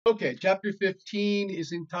Okay, chapter 15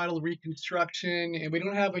 is entitled Reconstruction, and we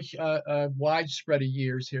don't have a widespread of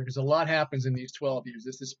years here because a lot happens in these 12 years.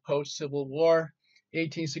 This is post-Civil War,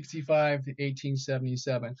 1865 to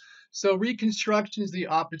 1877. So Reconstruction is the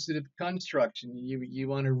opposite of construction. You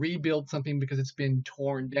want to rebuild something because it's been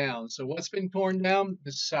torn down. So what's been torn down?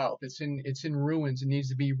 The South. It's in ruins. It needs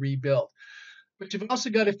to be rebuilt. But you've also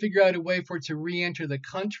got to figure out a way for it to re-enter the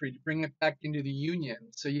country, to bring it back into the Union.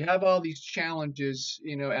 So you have all these challenges,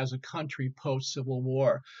 as a country post-Civil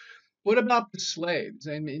War. What about the slaves?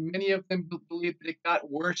 I mean, many of them believe that it got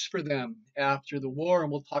worse for them after the war,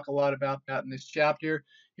 and we'll talk a lot about that in this chapter.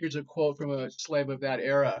 Here's a quote from a slave of that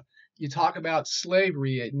era. You talk about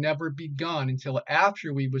slavery, it never begun until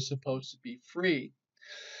after we were supposed to be free.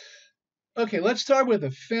 Okay, let's start with a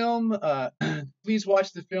film. Please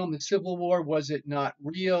watch the film, The Civil War, Was It Not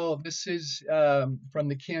Real? This is from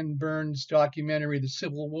the Ken Burns documentary, The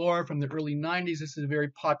Civil War, from the early 90s. This is a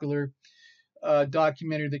very popular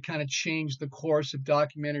documentary that kind of changed the course of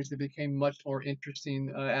documentaries that became much more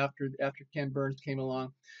interesting after Ken Burns came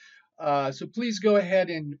along. So please go ahead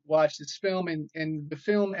and watch this film. And the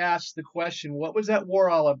film asks the question, what was that war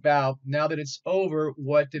all about? Now that it's over,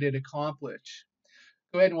 what did it accomplish?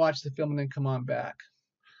 Go ahead and watch the film and then come on back.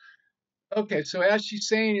 Okay, so as she's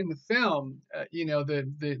saying in the film,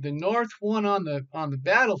 the North won on the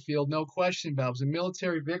battlefield, no question about it. It was a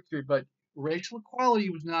military victory, but racial equality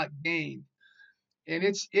was not gained, and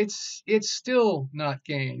it's still not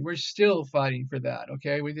gained. We're still fighting for that.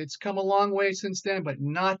 Okay, it's come a long way since then, but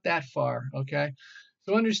not that far. Okay,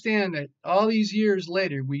 so understand that all these years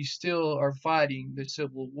later, we still are fighting the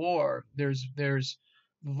Civil War. There's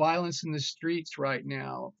violence in the streets right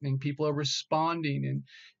now, and people are responding,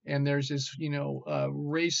 and there's this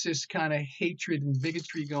racist kind of hatred and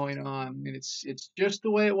bigotry going on, and it's just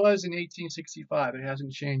the way it was in 1865. It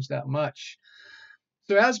hasn't changed that much.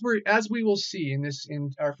 So as we will see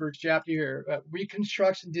in our first chapter here,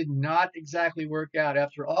 Reconstruction did not exactly work out.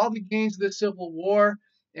 After all the gains of the Civil War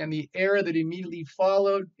and the era that immediately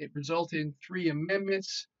followed, it resulted in three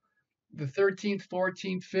amendments. The 13th,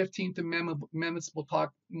 14th, 15th amendments, we'll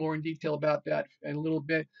talk more in detail about that in a little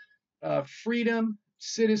bit. Freedom,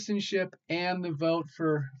 citizenship, and the vote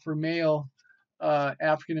for male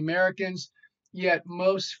African Americans. Yet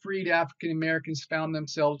most freed African Americans found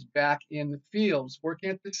themselves back in the fields, working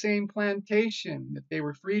at the same plantation that they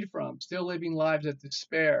were freed from, still living lives of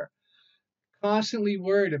despair, constantly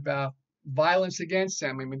worried about violence against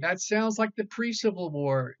them. I mean, that sounds like the pre-Civil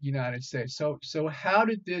War United States. So how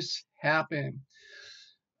did this happen?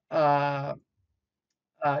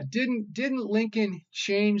 Didn't Lincoln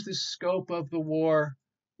change the scope of the war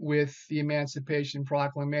with the Emancipation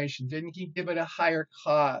Proclamation? Didn't he give it a higher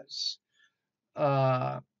cause?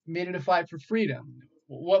 Made it a fight for freedom.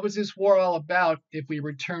 What was this war all about if we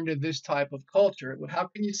return to this type of culture? How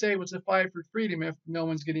can you say it was a fight for freedom if no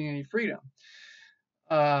one's getting any freedom?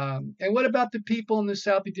 And what about the people in the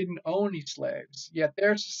South who didn't own any slaves? Yet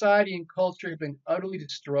their society and culture have been utterly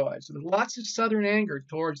destroyed. So there's lots of Southern anger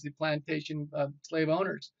towards the plantation slave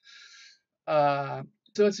owners. So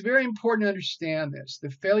it's very important to understand this. The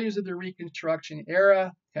failures of the Reconstruction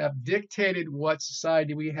era have dictated what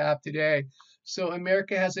society we have today. So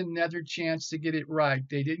America has another chance to get it right.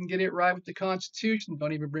 They didn't get it right with the Constitution.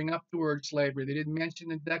 Don't even bring up the word slavery. They didn't mention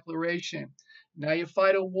the Declaration. Now you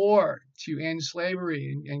fight a war to end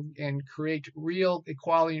slavery and create real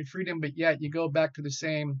equality and freedom, but yet you go back to the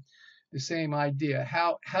same idea.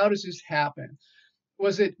 How does this happen?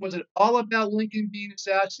 Was it all about Lincoln being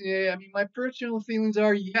assassinated? I mean, my personal feelings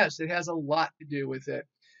are yes, it has a lot to do with it.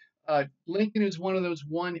 Lincoln is one of those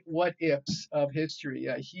what ifs of history.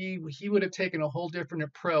 He would have taken a whole different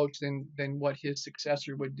approach than what his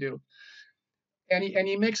successor would do. And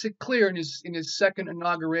he makes it clear in his second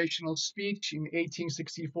inaugurational speech in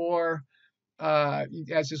 1864,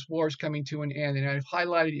 as this war is coming to an end. And I've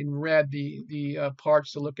highlighted in red the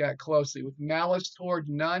parts to look at closely. With malice toward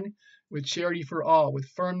none, with charity for all, with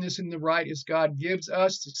firmness in the right as God gives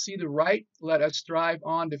us to see the right, let us strive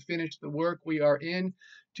on to finish the work we are in,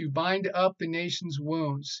 to bind up the nation's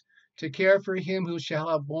wounds, to care for him who shall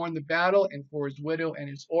have borne the battle, and for his widow and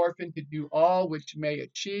his orphan, to do all which may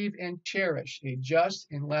achieve and cherish a just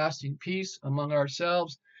and lasting peace among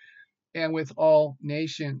ourselves and with all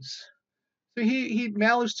nations. So he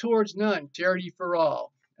malice towards none, charity for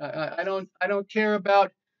all. I don't care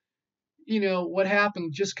about what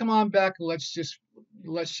happened. Just come on back and let's just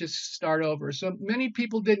start over. So many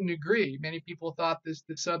people didn't agree. Many people thought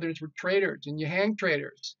the Southerners were traitors, and you hang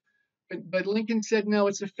traitors. But Lincoln said, no,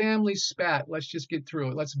 it's a family spat. Let's just get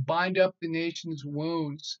through it. Let's bind up the nation's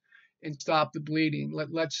wounds and stop the bleeding.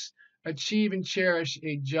 Let's achieve and cherish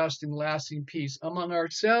a just and lasting peace among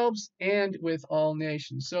ourselves and with all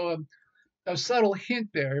nations. So a subtle hint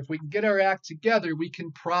there. If we can get our act together, we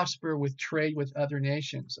can prosper with trade with other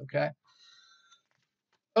nations. Okay.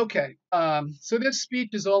 Okay. So this speech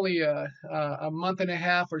is only a month and a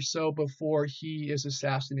half or so before he is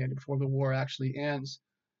assassinated, before the war actually ends.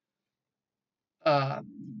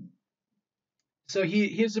 So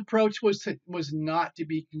his approach was not to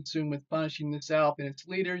be consumed with punishing the South and its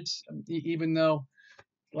leaders, even though,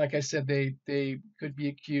 like I said, they could be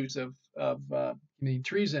accused of committing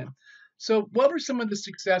treason. So, what were some of the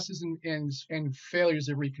successes and failures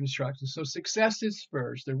of Reconstruction? So, successes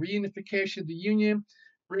first: the reunification of the Union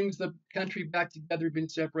brings the country back together, been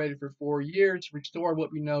separated for 4 years, restore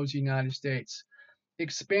what we know as the United States.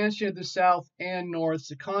 Expansion of the South and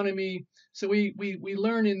North's economy. So we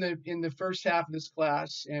learn in the first half of this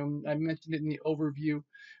class, and I mentioned it in the overview,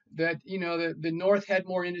 that the North had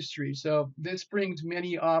more industry. So this brings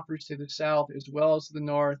many offers to the South as well as the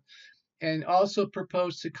North, and also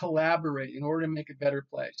proposed to collaborate in order to make a better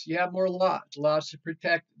place. You have more laws to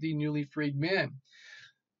protect the newly freed men.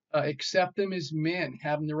 Accept them as men,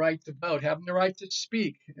 having the right to vote, having the right to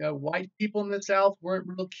speak. White people in the South weren't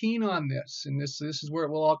real keen on this, and this is where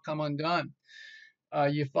it will all come undone.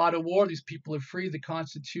 You fought a war; these people are free. The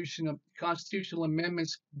constitutional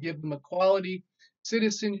amendments give them equality,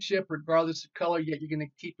 citizenship, regardless of color. Yet you're going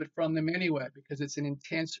to keep it from them anyway because it's an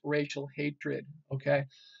intense racial hatred. Okay.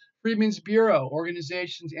 Freedmen's Bureau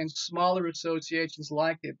organizations and smaller associations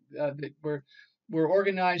like it that were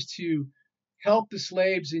organized to help the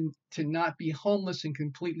slaves to not be homeless and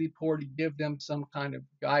completely poor, to give them some kind of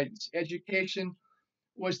guidance. Education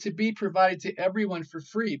was to be provided to everyone for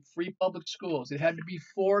free public schools. It had to be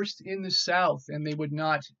forced in the South, and they would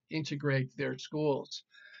not integrate their schools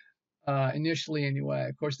initially, anyway.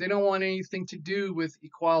 Of course, they don't want anything to do with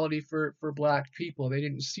equality for black people. They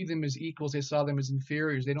didn't see them as equals; they saw them as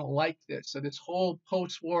inferiors. They don't like this. So this whole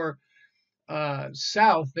post-war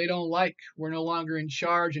South, they don't like. We're no longer in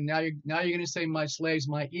charge, and now you're going to say my slave's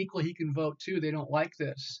my equal. He can vote too. They don't like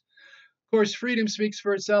this. Of course, freedom speaks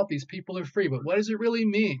for itself. These people are free, but what does it really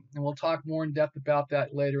mean? And we'll talk more in depth about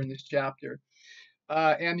that later in this chapter.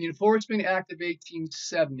 And the Enforcement Act of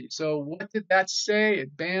 1870. So what did that say?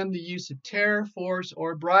 It banned the use of terror, force,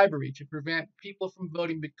 or bribery to prevent people from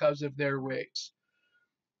voting because of their race.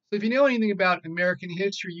 So if you know anything about American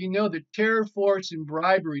history, you know that terror, force, and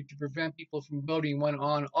bribery to prevent people from voting went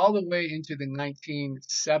on all the way into the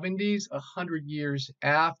 1970s, 100 years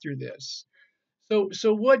after this.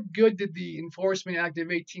 So what good did the Enforcement Act of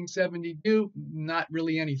 1870 do? Not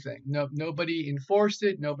really anything. No, nobody enforced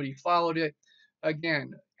it. Nobody followed it.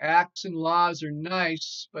 Again, acts and laws are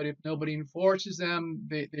nice, but if nobody enforces them,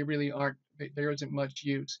 they really aren't. There isn't much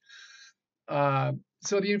use.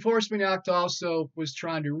 So the Enforcement Act also was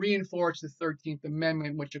trying to reinforce the 13th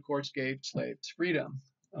Amendment, which of course gave slaves freedom.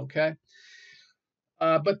 Okay.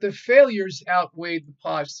 But the failures outweighed the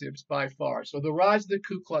positives by far. So the rise of the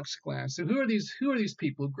Ku Klux Klan. So who are these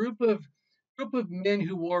people? A group of men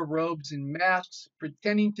who wore robes and masks,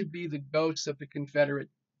 pretending to be the ghosts of the Confederate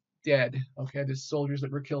dead. Okay, the soldiers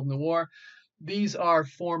that were killed in the war. These are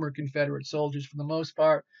former Confederate soldiers for the most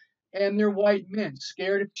part, and they're white men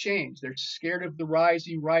scared of change. They're scared of the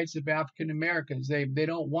rising rights of African Americans. They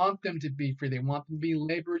don't want them to be free. They want them to be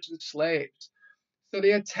laborers and slaves. So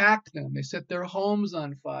they attack them. They set their homes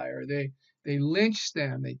on fire. They lynch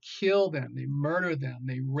them. They kill them. They murder them.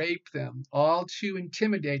 They rape them, all to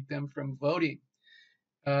intimidate them from voting.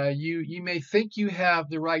 You may think you have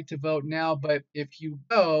the right to vote now, but if you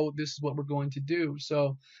go, this is what we're going to do.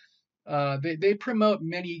 So they promote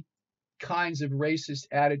many kinds of racist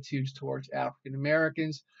attitudes towards African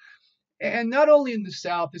Americans, and not only in the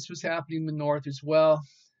South. This was happening in the North as well.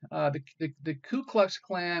 The Ku Klux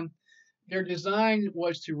Klan, their design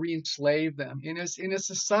was to re-enslave them in a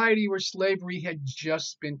society where slavery had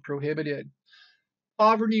just been prohibited.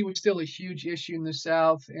 Poverty was still a huge issue in the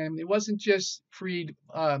South, and it wasn't just freed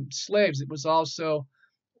slaves; it was also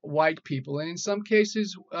white people, and in some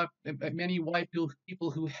cases, many white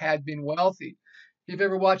people who had been wealthy. If you've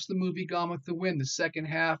ever watched the movie Gone with the Wind, the second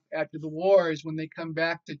half after the war is when they come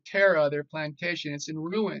back to Tara, their plantation. It's in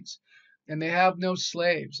ruins, and they have no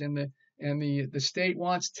slaves, and the state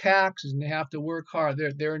wants taxes, and they have to work hard.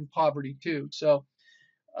 They're in poverty too. So,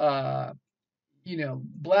 black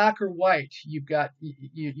or white,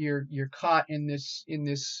 you're caught in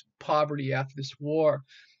this poverty after this war.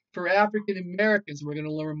 For African Americans, we're going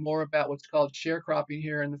to learn more about what's called sharecropping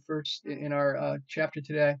here in our chapter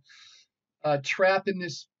today. Trapped in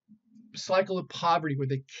this cycle of poverty where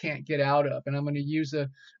they can't get out of. And I'm going to use a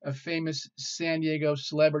famous San Diego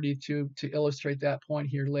celebrity to illustrate that point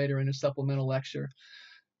here later in a supplemental lecture.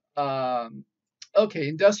 Um, okay,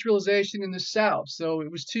 industrialization in the South. So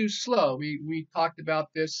it was too slow. We talked about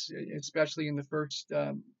this, especially in the first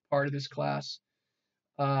part of this class.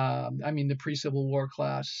 I mean, the pre-Civil War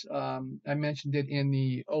class. I mentioned it in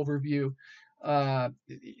the overview.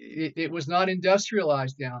 It was not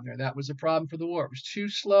industrialized down there. That was a problem for the war. It was too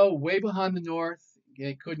slow, way behind the North.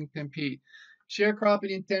 They couldn't compete.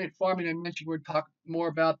 Sharecropping and tenant farming, I mentioned we'll talk more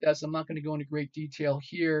about that, so I'm not going to go into great detail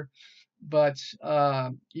here. But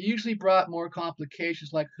it usually brought more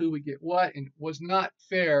complications like who would get what, and was not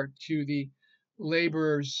fair to the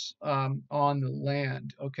laborers on the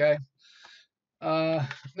land. Okay. Uh,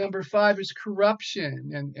 Number five is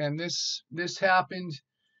corruption, and this happened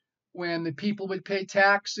when the people would pay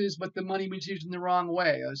taxes, but the money was used in the wrong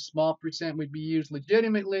way. A small percent would be used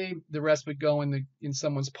legitimately, the rest would go in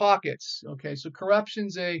someone's pockets. Okay, so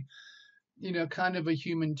corruption's a kind of a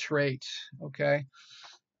human trait. Okay,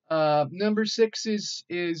 number six is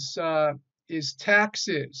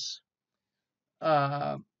taxes.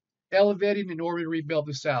 Uh, Elevated in order to rebuild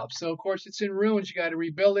the South. So, of course, it's in ruins. You got to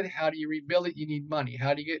rebuild it. How do you rebuild it? You need money.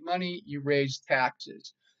 How do you get money? You raise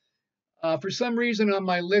taxes. For some reason on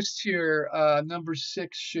my list here, number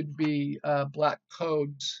six should be black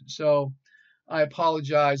codes. So I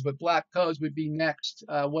apologize, but black codes would be next.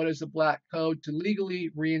 What is a black code? To legally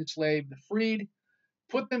re-enslave the freed,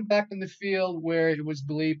 put them back in the field where it was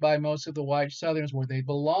believed by most of the white Southerners where they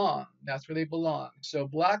belong. That's where they belong. So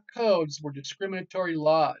black codes were discriminatory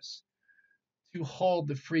laws to hold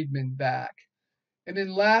the freedmen back. And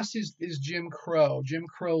then last is Jim Crow. Jim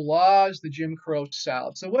Crow laws, the Jim Crow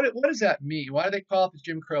South. So what does that mean? Why do they call it the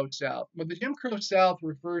Jim Crow South? Well, the Jim Crow South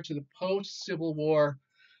refers to the post-Civil War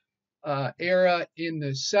era in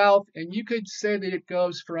the South, and you could say that it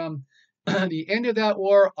goes from the end of that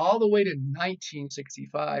war all the way to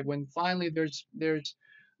 1965, when finally there's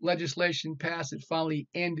legislation passed that finally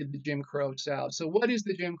ended the Jim Crow South. So what is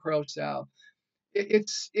the Jim Crow South?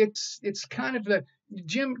 It's kind of the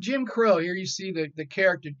Jim Crow. Here you see the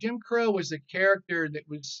character. Jim Crow was a character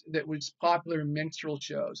that was popular in minstrel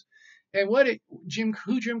shows, and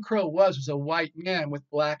who Jim Crow was a white man with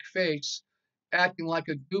black face, acting like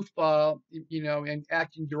a goofball, and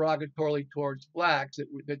acting derogatorily towards blacks,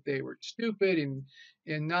 that they were stupid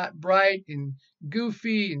and not bright and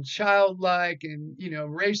goofy and childlike and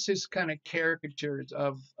racist kind of caricatures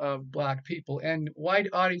of black people. And white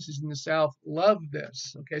audiences in the South loved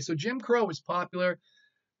this. Okay, so Jim Crow was popular,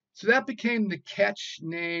 so that became the catch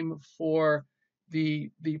name for the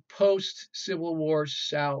post Civil War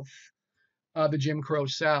South, the Jim Crow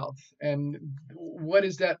South. And what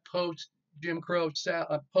is that post Jim Crow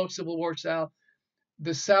South, post Civil War South?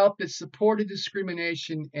 The South that supported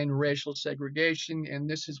discrimination and racial segregation. And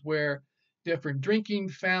this is where different drinking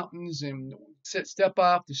fountains and step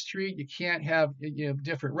off the street. You can't have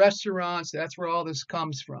different restaurants. That's where all this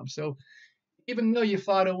comes from. So even though you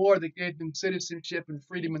fought a war that gave them citizenship and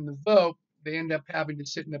freedom in the vote, they end up having to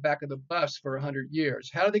sit in the back of the bus for 100 years.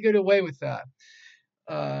 How did they get away with that?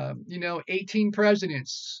 18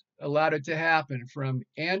 presidents allowed it to happen, from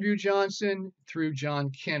Andrew Johnson through John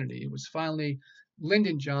Kennedy. It was finally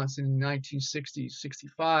Lyndon Johnson in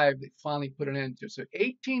 1965 that finally put an end to it. So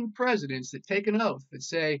 18 presidents that take an oath that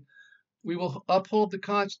say, we will uphold the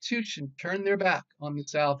Constitution, turn their back on the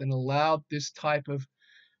South, and allowed this type of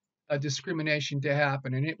discrimination to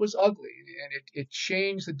happen. And it was ugly, and it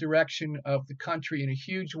changed the direction of the country in a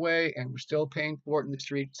huge way, and we're still paying for it in the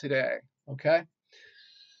streets today. Okay?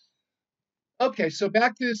 Okay, so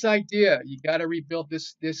back to this idea. You got to rebuild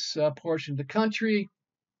this portion of the country.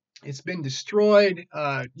 It's been destroyed.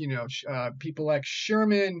 People like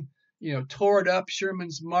Sherman, tore it up.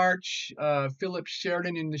 Sherman's March, Philip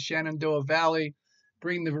Sheridan in the Shenandoah Valley,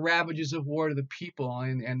 bring the ravages of war to the people,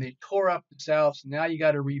 and they tore up the South. So now you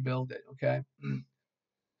got to rebuild it. Okay.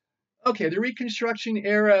 Okay, the Reconstruction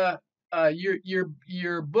era.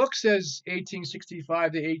 Your book says 1865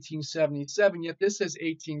 to 1877, yet this says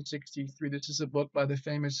 1863. This is a book by the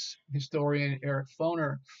famous historian Eric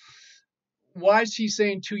Foner. Why is he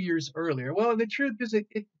saying 2 years earlier? Well, the truth is it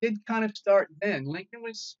did kind of start then. Lincoln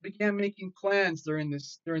began making plans during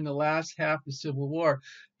the last half of the Civil War,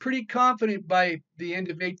 pretty confident by the end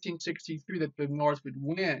of 1863 that the North would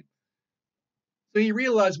win. So he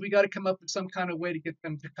realized we got to come up with some kind of way to get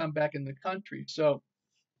them to come back in the country. So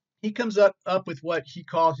he comes up with what he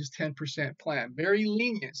calls his 10% plan, very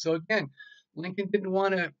lenient. So again, Lincoln didn't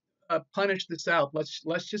want to punish the South.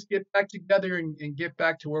 Let's just get back together and get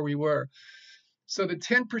back to where we were. So the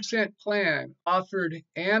 10% plan offered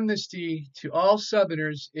amnesty to all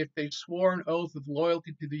Southerners if they swore an oath of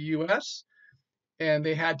loyalty to the U.S., and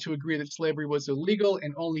they had to agree that slavery was illegal,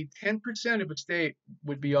 and only 10% of a state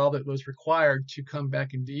would be all that was required to come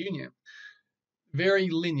back into the Union. Very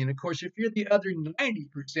lenient. Of course, if you're the other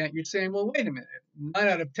 90%, you're saying, well, wait a minute, 9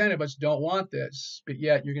 out of 10 of us don't want this, but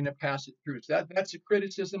yet you're going to pass it through. So that's a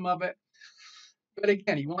criticism of it. But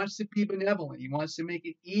again, he wants to be benevolent. He wants to make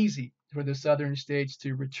it easy for the southern states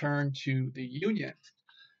to return to the Union.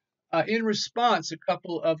 In response, a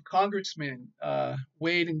couple of congressmen,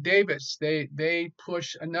 Wade and Davis, they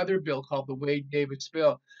push another bill called the Wade-Davis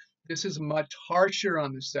bill. This is much harsher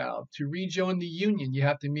on the South. To rejoin the Union, you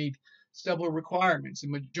have to meet several requirements. A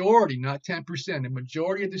majority, not 10%, a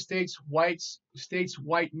majority of the state's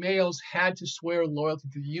white males had to swear loyalty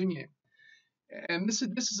to the Union. And this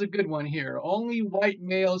is a good one here. Only white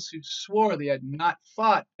males who swore they had not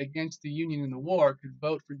fought against the Union in the war could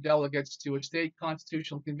vote for delegates to a state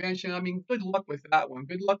constitutional convention. I mean, good luck with that one.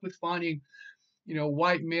 Good luck with finding,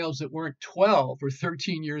 white males that weren't 12 or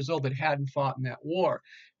 13 years old that hadn't fought in that war.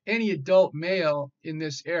 Any adult male in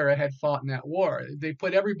this era had fought in that war. They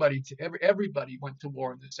put everybody went to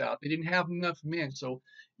war in the South. They didn't have enough men, so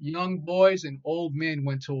young boys and old men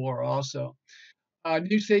went to war also.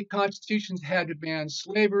 New state constitutions had to ban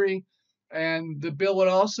slavery, and the bill would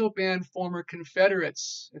also ban former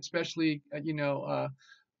Confederates, especially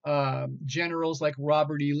generals like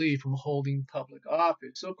Robert E. Lee from holding public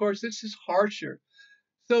office. So of course this is harsher.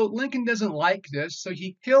 So Lincoln doesn't like this, so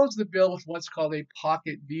he kills the bill with what's called a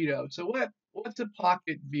pocket veto. So what's a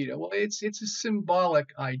pocket veto? Well, it's a symbolic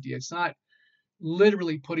idea. It's not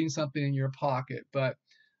literally putting something in your pocket, but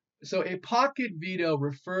so a pocket veto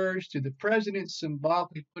refers to the president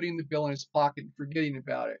symbolically putting the bill in his pocket and forgetting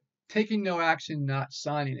about it, taking no action, not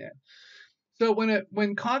signing it. So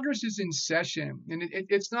when Congress is in session, and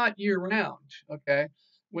it's not year round, okay?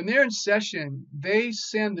 When they're in session, they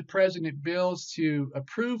send the president bills to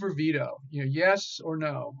approve or veto, yes or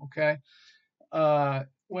no, okay?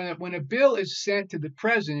 When a bill is sent to the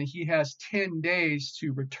president, he has 10 days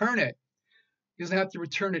to return it. He doesn't have to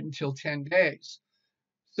return it until 10 days.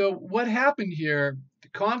 So what happened here,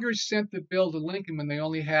 Congress sent the bill to Lincoln when they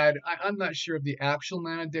only had, I'm not sure of the actual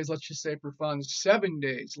amount of days, let's just say for fun, 7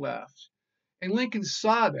 days left. And Lincoln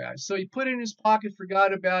saw that. So he put it in his pocket,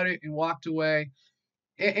 forgot about it, and walked away.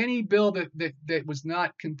 Any bill that was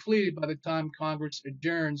not completed by the time Congress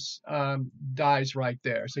adjourns dies right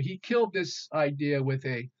there. So he killed this idea with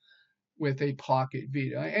a pocket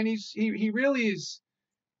veto. And he really is,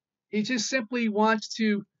 he just simply wants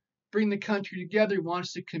to bring the country together,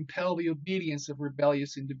 wants to compel the obedience of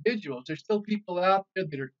rebellious individuals. There's still people out there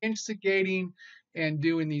that are instigating and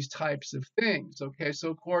doing these types of things. Okay, so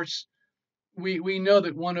of course, we know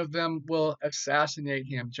that one of them will assassinate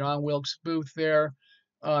him. John Wilkes Booth there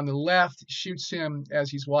on the left shoots him as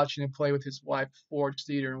he's watching him play with his wife at Ford's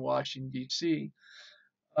Theater in Washington, D.C.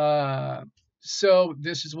 So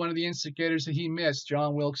this is one of the instigators that he missed,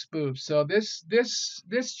 John Wilkes Booth. So this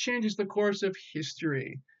changes the course of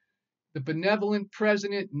history. The benevolent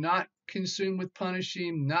president, not consumed with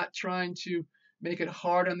punishing, not trying to make it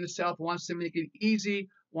hard on the South, wants to make it easy,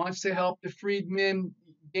 wants to help the freedmen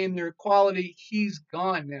gain their equality. He's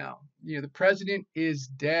gone now. The president is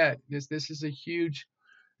dead. This is a huge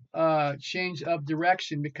change of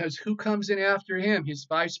direction, because who comes in after him? His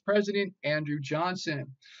vice president, Andrew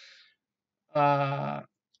Johnson.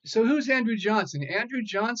 So who's Andrew Johnson? Andrew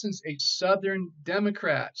Johnson's a Southern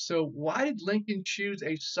Democrat. So why did Lincoln choose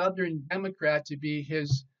a Southern Democrat to be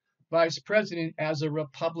his vice president as a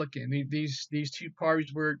Republican? These two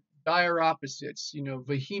parties were dire opposites,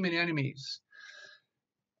 vehement enemies.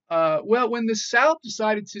 Well, when the South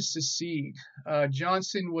decided to secede,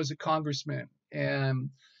 Johnson was a congressman, and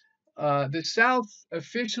the South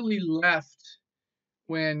officially left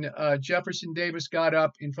when Jefferson Davis got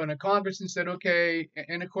up in front of Congress and said, okay,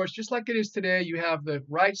 and of course, just like it is today, you have the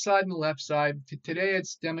right side and the left side. Today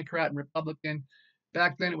it's Democrat and Republican.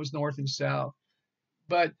 Back then it was North and South.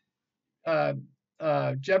 But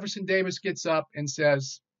Jefferson Davis gets up and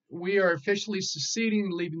says, we are officially seceding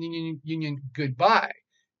and leaving the Union goodbye.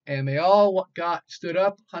 And they all stood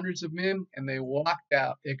up, hundreds of men, and they walked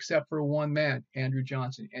out, except for one man, Andrew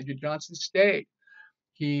Johnson. Andrew Johnson stayed.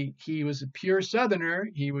 He was a pure Southerner.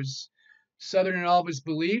 He was Southern in all of his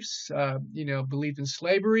beliefs, believed in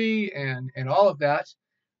slavery and all of that,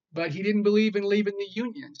 but he didn't believe in leaving the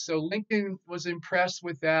Union. So Lincoln was impressed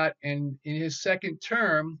with that, and in his second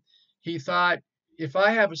term, he thought, if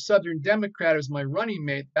I have a Southern Democrat as my running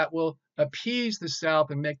mate, that will appease the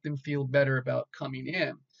South and make them feel better about coming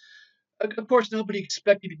in. Of course, nobody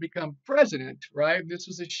expected to become president, right? This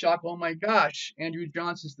was a shock. Oh my gosh, Andrew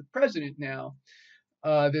Johnson's the president now.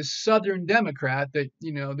 This Southern Democrat that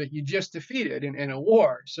that you just defeated in a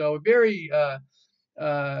war. So a very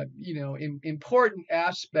important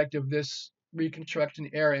aspect of this Reconstruction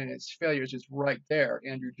era and its failures is right there,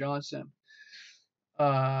 Andrew Johnson.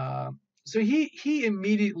 Uh, so he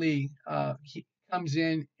immediately he comes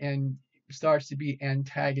in and starts to be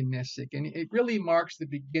antagonistic, and it really marks the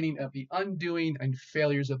beginning of the undoing and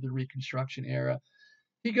failures of the Reconstruction era.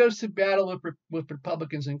 He goes to battle with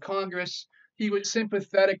Republicans in Congress. He was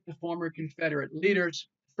sympathetic to former Confederate leaders,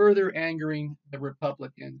 further angering the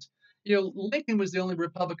Republicans. Lincoln was the only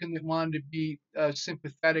Republican that wanted to be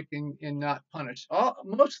sympathetic and not punish.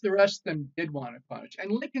 Most of the rest of them did want to punish,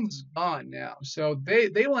 and Lincoln's gone now, so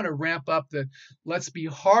they want to ramp up the let's be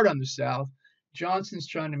hard on the South. Johnson's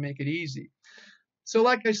trying to make it easy. So,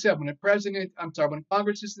 like I said, when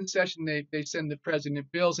Congress is in session, they send the president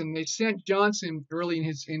bills, and they sent Johnson early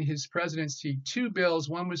in his presidency two bills.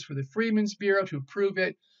 One was for the Freedmen's Bureau to approve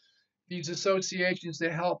it, these associations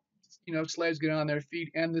that help slaves get on their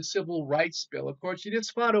feet, and the Civil Rights Bill. Of course, you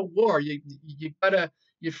just fought a war. You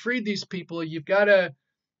freed these people. You've gotta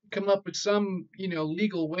come up with some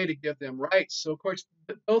legal way to give them rights. So of course,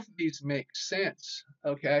 both of these make sense.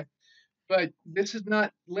 Okay. But this is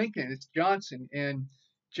not Lincoln, it's Johnson. And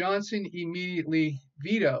Johnson immediately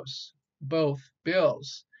vetoes both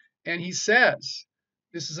bills. And he says,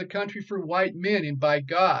 this is a country for white men, and by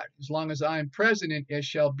God, as long as I am president, it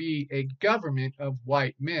shall be a government of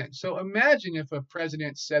white men. So imagine if a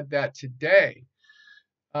president said that today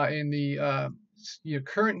in the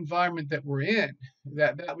current environment that we're in,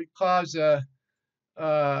 that would cause a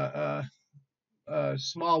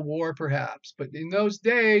small war perhaps, but in those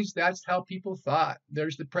days, that's how people thought.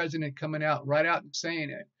 There's the president coming out right out and saying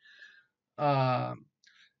it. So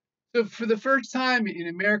for the first time in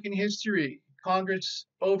American history, Congress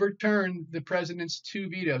overturned the president's two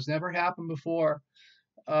vetoes. Never happened before.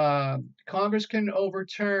 Congress can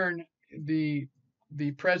overturn the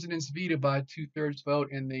president's veto by a 2/3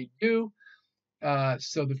 vote, and they do.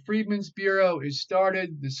 So the Freedmen's Bureau is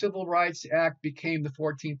started. The Civil Rights Act became the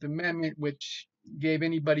 14th Amendment, which gave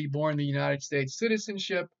anybody born in the United States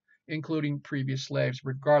citizenship, including previous slaves,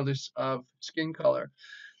 regardless of skin color.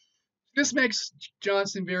 This makes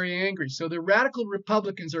Johnson very angry. So the radical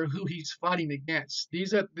Republicans are who he's fighting against.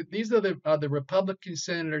 These are the Republican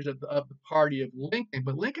senators of the party of Lincoln.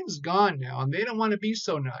 But Lincoln's gone now, and they don't want to be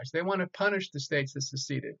so nice. They want to punish the states that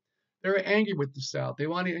seceded. They're angry with the South. They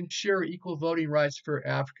want to ensure equal voting rights for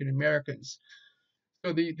African Americans.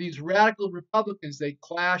 So these radical Republicans, they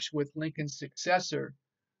clash with Lincoln's successor,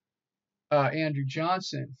 Andrew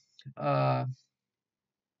Johnson.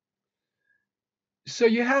 So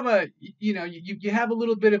you have you have a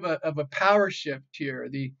little bit of a power shift here.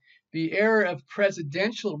 The era of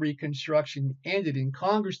presidential Reconstruction ended, and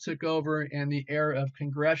Congress took over, and the era of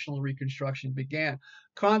congressional Reconstruction began.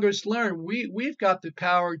 Congress learned we've got the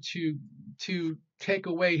power to take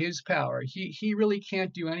away his power. He really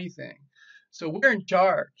can't do anything. So we're in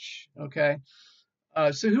charge. Okay.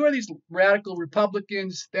 So who are these radical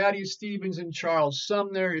Republicans? Thaddeus Stevens and Charles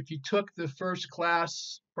Sumner. If you took the first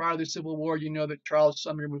class prior to the Civil War, you know that Charles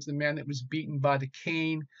Sumner was the man that was beaten by a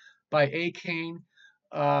cane, right in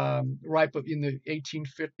the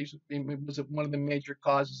 1850s. It was one of the major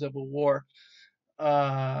causes of a war.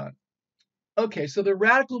 Okay, so the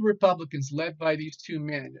radical Republicans, led by these two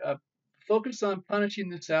men, focused on punishing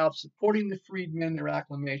the South, supporting the freedmen, their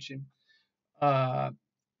acclamation.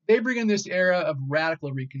 They bring in this era of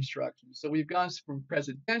radical Reconstruction. So we've gone from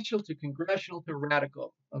presidential to congressional to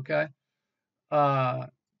radical. Okay.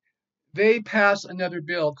 They pass another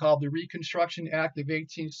bill called the Reconstruction Act of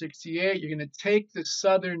 1868. You're going to take the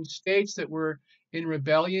southern states that were in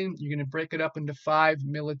rebellion. You're going to break it up into 5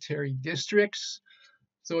 military districts.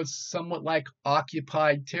 So it's somewhat like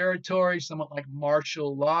occupied territory, somewhat like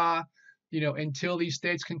martial law. Until these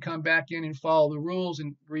states can come back in and follow the rules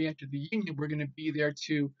and re-enter the Union, we're going to be there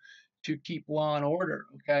to keep law and order.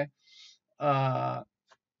 Okay.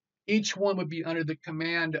 Each one would be under the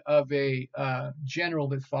command of a general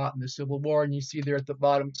that fought in the Civil War, and you see there at the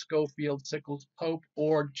bottom Schofield, Sickles, Pope,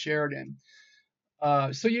 Ord, Sheridan.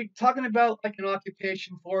 So you're talking about like an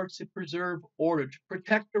occupation force to preserve order, to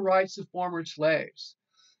protect the rights of former slaves.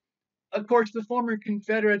 Of course, the former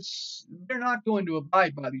Confederates, they're not going to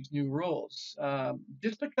abide by these new rules.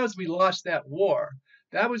 Just because we lost that war,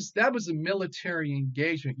 that was a military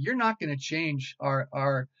engagement. You're not going to change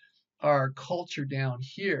our culture down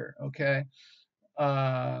here, okay?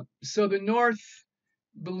 So the North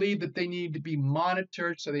believed that they needed to be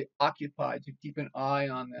monitored, so they occupied to keep an eye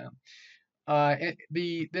on them.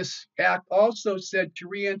 This act also said to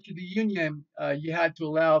re-enter the Union, you had to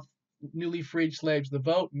allow newly freed slaves the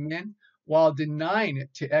vote, men, while denying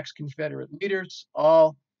it to ex-Confederate leaders.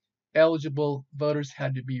 All eligible voters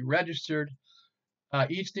had to be registered.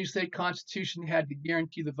 Each new state constitution had to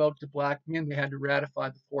guarantee the vote to black men. They had to ratify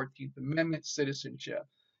the 14th Amendment, citizenship.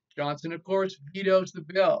 Johnson, of course, vetoes the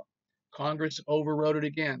bill. Congress overrode it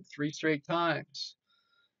again 3 straight times.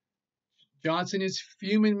 Johnson is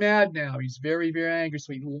fuming mad now. He's very, very angry.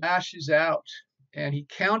 So he lashes out and he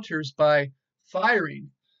counters by firing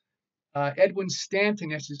Edwin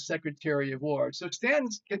Stanton as his Secretary of War. So Stanton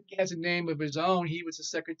has a name of his own. He was the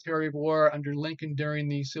Secretary of War under Lincoln during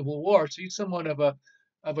the Civil War. So he's somewhat of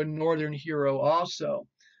a Northern hero also.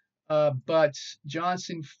 But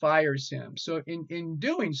Johnson fires him. So in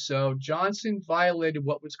doing so, Johnson violated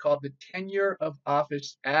what was called the Tenure of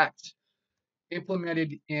Office Act,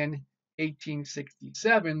 implemented in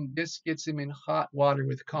 1867. This gets him in hot water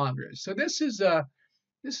with Congress. So this is a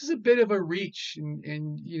bit of a reach,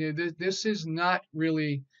 and this is not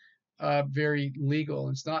really very legal.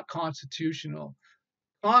 It's not constitutional.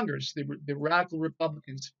 Congress, the radical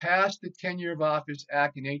Republicans, passed the Tenure of Office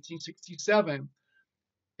Act in 1867.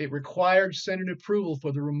 It required Senate approval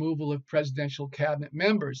for the removal of presidential cabinet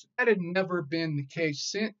members. That had never been the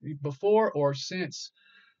case before or since.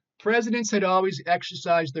 Presidents had always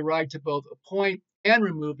exercised the right to both appoint and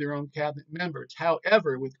remove their own cabinet members.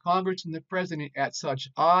 However, with Congress and the president at such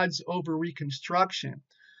odds over Reconstruction,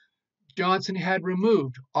 Johnson had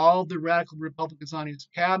removed all the radical Republicans on his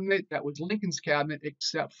cabinet. That was Lincoln's cabinet,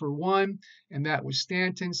 except for one, and that was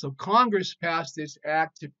Stanton. So Congress passed this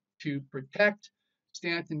act to protect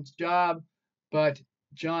Stanton's job, but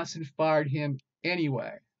Johnson fired him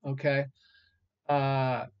anyway. Okay.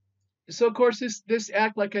 So of course, this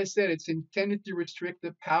act, like I said, it's intended to restrict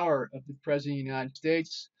the power of the President of the United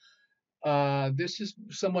States. This is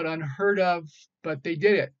somewhat unheard of, but they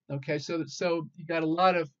did it. Okay, so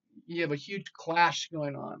you have a huge clash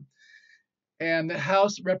going on, and the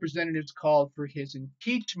House of Representatives called for his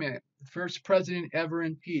impeachment. The first president ever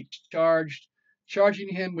impeached, charging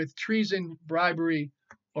him with treason, bribery,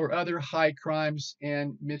 or other high crimes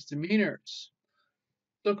and misdemeanors.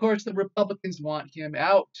 So of course, the Republicans want him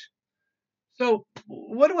out. So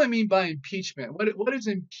what do I mean by impeachment? What does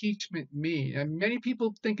impeachment mean? And many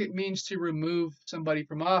people think it means to remove somebody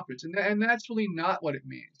from office, and that's really not what it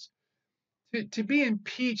means. To be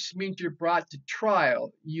impeached means you're brought to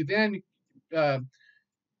trial. You then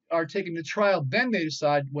are taken to trial. Then they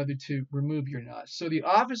decide whether to remove you or not. So the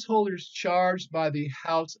office holder is charged by the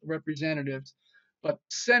House of Representatives, but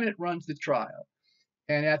the Senate runs the trial.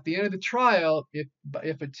 And at the end of the trial, if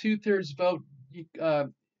a 2/3 vote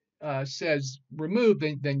says remove,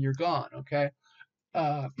 then you're gone. Okay.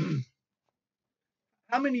 How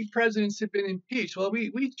many presidents have been impeached? Well,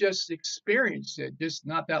 we just experienced it just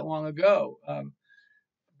not that long ago.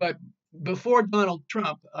 But before Donald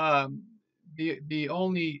Trump, the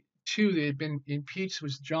only two that had been impeached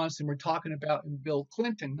was Johnson. We're talking about and Bill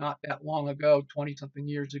Clinton not that long ago, 20-something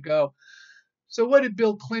years ago. So what did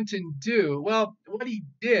Bill Clinton do? Well, what he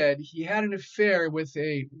did, he had an affair with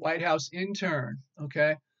a White House intern.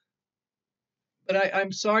 Okay. But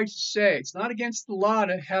I'm sorry to say, it's not against the law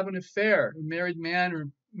to have an affair. A married man or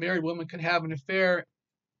married woman can have an affair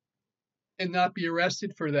and not be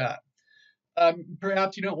arrested for that.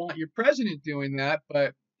 Perhaps you don't want your president doing that,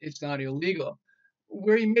 but it's not illegal.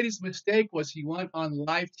 Where he made his mistake was he went on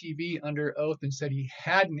live TV under oath and said he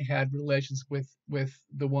hadn't had relations with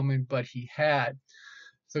the woman, but he had.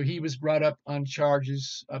 So he was brought up on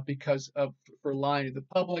charges for lying to the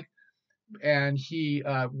public, and he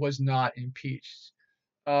was not impeached.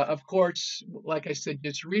 Of course, like I said,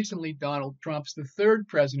 just recently, Donald Trump's the third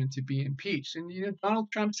president to be impeached. And, Donald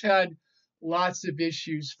Trump's had lots of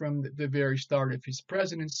issues from the very start of his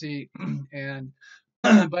presidency, and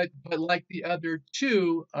but like the other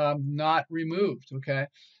two, not removed. Okay.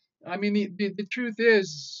 I mean, the truth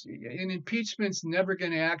is, an impeachment's never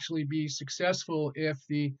going to actually be successful if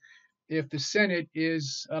the Senate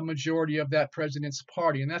is a majority of that president's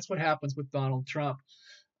party, and that's what happens with Donald Trump.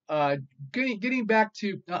 Getting back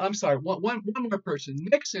to, I'm sorry, one more person,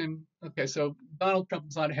 Nixon. Okay, so Donald Trump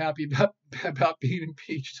was not happy about being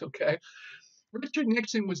impeached. Okay, Richard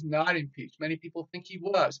Nixon was not impeached. Many people think he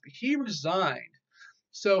was, but he resigned.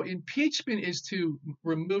 So impeachment is to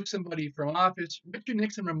remove somebody from office. Richard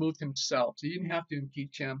Nixon removed himself, so you didn't have to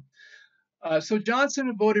impeach him. So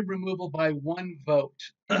Johnson voted removal by one vote,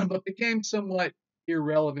 but became somewhat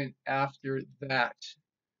irrelevant after that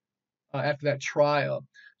trial.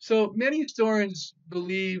 So many historians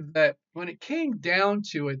believe that when it came down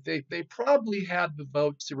to it, they probably had the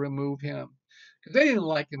votes to remove him because they didn't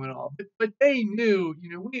like him at all. But they knew,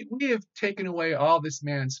 we have taken away all this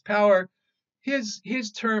man's power. His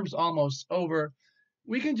term's almost over.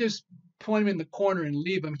 We can just point him in the corner and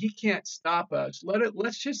leave him. He can't stop us.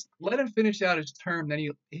 Let's just let him finish out his term, then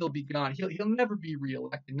he'll be gone. He'll never be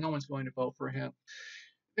reelected. No one's going to vote for him.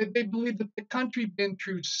 They believe that the country been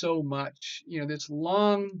through so much. This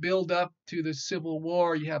long build up to the Civil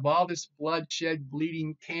War. You have all this bloodshed,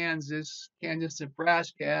 bleeding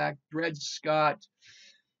Kansas-Nebraska Act, Dred Scott,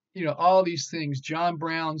 all these things, John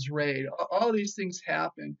Brown's raid, all these things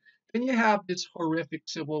happen. Then you have this horrific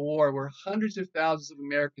Civil War where hundreds of thousands of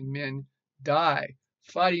American men die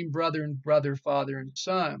fighting brother and brother, father and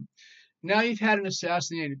son. Now you've had an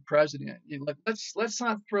assassinated president. Let's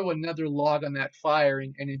not throw another log on that fire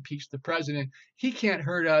and impeach the president. He can't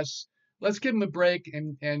hurt us. Let's give him a break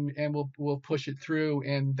and we'll push it through.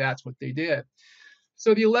 And that's what they did.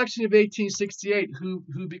 So the election of 1868,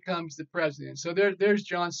 who becomes the president? So there's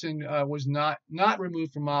Johnson, was not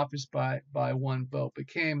removed from office by one vote, but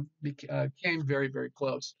came very, very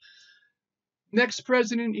close. Next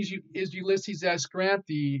president is Ulysses S. Grant,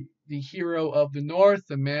 the hero of the North,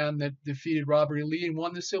 the man that defeated Robert E. Lee and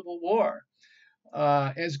won the Civil War.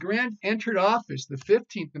 As Grant entered office, the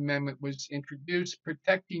 15th Amendment was introduced,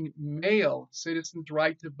 protecting male citizens'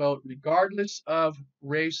 right to vote regardless of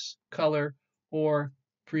race, color, or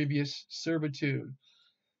previous servitude.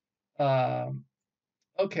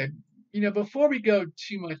 Okay, before we go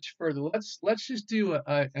too much further, let's just do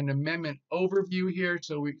an amendment overview here,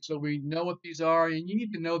 so we know what these are, and you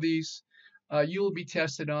need to know these. You will be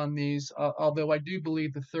tested on these, although I do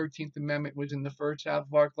believe the 13th Amendment was in the first half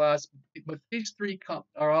of our class, but these three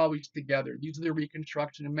are always together. These are the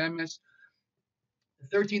Reconstruction Amendments.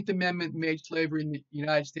 The 13th Amendment made slavery in the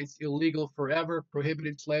United States illegal forever,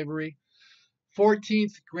 prohibited slavery.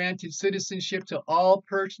 14th granted citizenship to all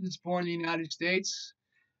persons born in the United States.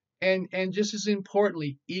 And just as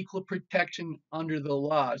importantly, equal protection under the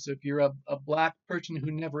law. So if you're a black person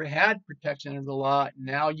who never had protection under the law,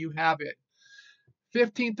 now you have it.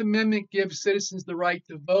 15th Amendment gives citizens the right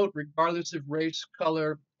to vote regardless of race,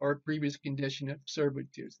 color, or previous condition of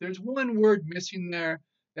servitude. There's one word missing there.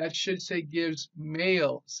 That should say gives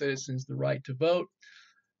male citizens the right to vote.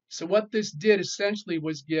 So what this did essentially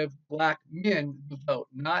was give black men the vote,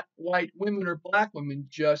 not white women or black women,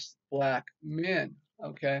 just black men.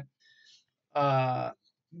 Okay.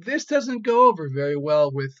 This doesn't go over very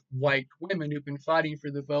well with white women who've been fighting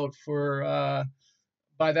for the vote for,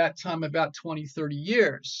 by that time, about 20, 30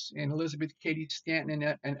 years. And Elizabeth Cady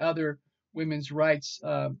Stanton and other women's rights,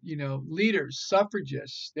 leaders,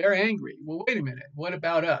 suffragists, they're angry. Well, wait a minute. What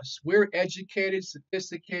about us? We're educated,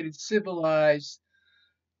 sophisticated, civilized.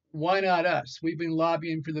 Why not us? We've been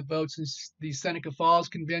lobbying for the vote since the Seneca Falls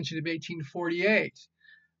Convention of 1848.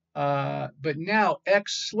 But now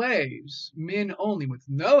ex-slaves, men only, with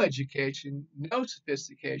no education, no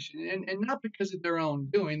sophistication, and not because of their own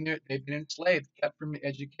doing, they've been enslaved, kept from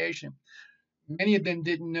education. Many of them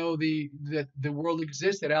didn't know that the world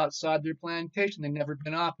existed outside their plantation. They'd never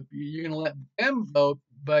been off. You're going to let them vote,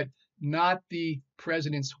 but not the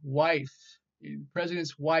president's wife. The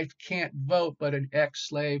president's wife can't vote, but an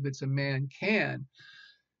ex-slave that's a man can.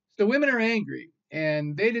 So women are angry,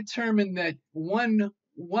 and they determined that one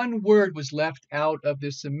word was left out of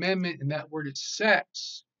this amendment, and that word is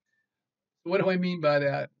sex. What do I mean by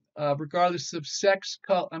that? Regardless of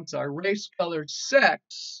race, color,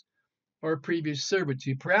 sex, or previous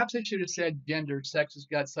servitude. Perhaps I should have said gender. Sex has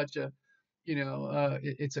got such a,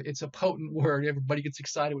 it's a potent word. Everybody gets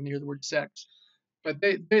excited when they hear the word sex. But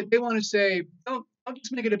they want to say, don't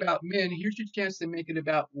just make it about men. Here's your chance to make it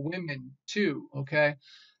about women too. Okay.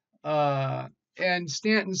 And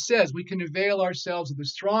Stanton says we can avail ourselves of the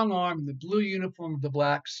strong arm and the blue uniform of the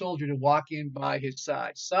black soldier to walk in by his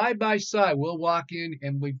side. Side by side, we'll walk in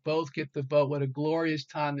and we both get the vote. What a glorious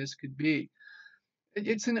time this could be.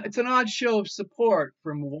 It's an odd show of support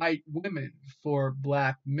from white women for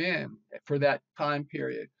black men for that time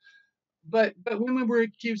period. But women were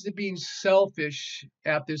accused of being selfish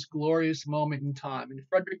at this glorious moment in time. And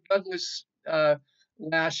Frederick Douglass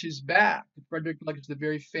lashes back. Frederick Douglass, the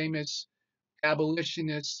very famous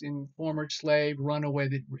abolitionist and former slave runaway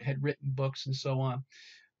that had written books and so on.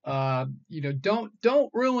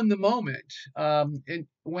 Don't ruin the moment. And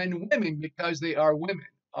when women, because they are women,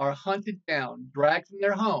 are hunted down, dragged from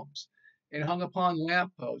their homes, and hung upon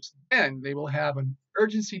lampposts, then they will have an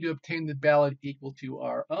urgency to obtain the ballot equal to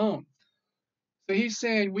our own. So he's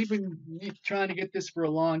saying we've been trying to get this for a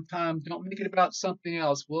long time. Don't make it about something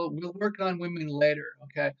else. We'll work on women later,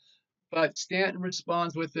 okay? But Stanton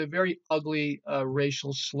responds with a very ugly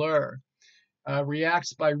racial slur.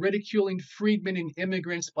 Reacts by ridiculing freedmen and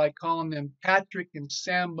immigrants by calling them Patrick and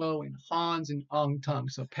Sambo and Hans and Ong Tung.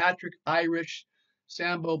 So Patrick Irish,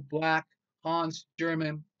 Sambo black, Hans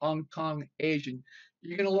German, Ong Tung Asian.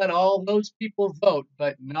 You're going to let all those people vote,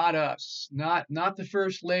 but not us, not the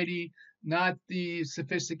first lady, not the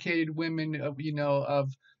sophisticated women of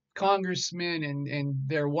of congressmen and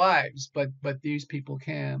their wives, but these people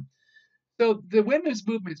can. So the women's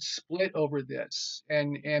movement split over this,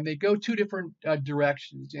 and they go two different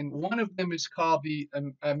directions. And one of them is called the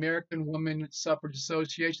American Woman Suffrage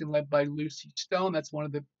Association, led by Lucy Stone. That's one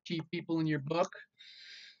of the key people in your book.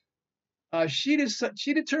 She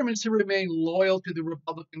determines to remain loyal to the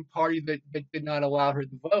Republican Party that did not allow her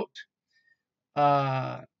to vote.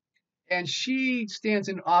 Uh, and she stands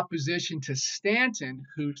in opposition to Stanton,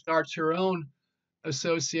 who starts her own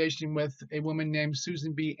association with a woman named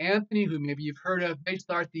Susan B. Anthony, who maybe you've heard of. They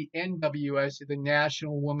start the NWSA, the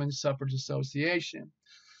National Women's Suffrage Association.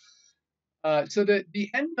 So the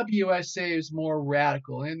NWSA is more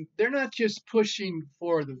radical, and they're not just pushing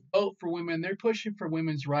for the vote for women, they're pushing for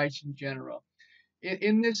women's rights in general.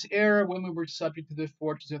 In this era, women were subject to the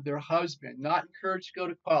fortunes of their husband, not encouraged to go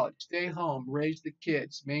to college, stay home, raise the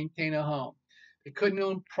kids, maintain a home. They couldn't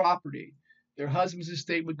own property. Their husband's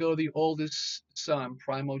estate would go to the oldest son,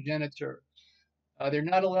 primogeniture. They're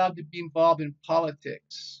not allowed to be involved in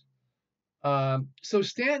politics. So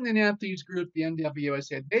Stanton and Anthony's group, the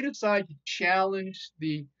NWSA, they decide to challenge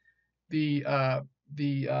the uh,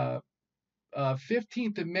 the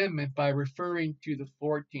 15th Amendment by referring to the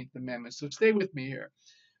 14th Amendment. So stay with me here.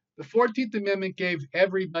 The 14th Amendment gave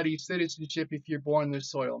everybody citizenship if you're born on the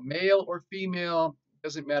soil, male or female,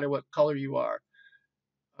 doesn't matter what color you are,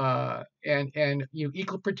 and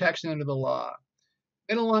equal protection under the law.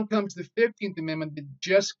 Then along comes the 15th Amendment that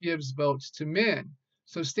just gives votes to men.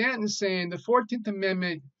 So Stanton's saying the 14th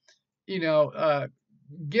Amendment, you know, uh,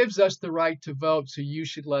 gives us the right to vote, so you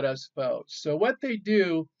should let us vote. So what they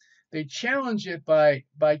do, they challenge it by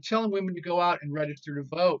telling women to go out and register to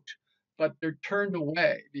vote, but they're turned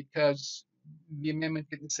away because the amendment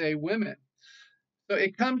didn't say women. So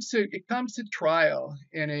it comes to trial,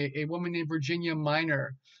 and a woman named Virginia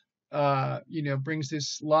Minor, brings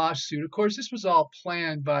this lawsuit. Of course, this was all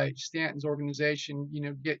planned by Stanton's organization.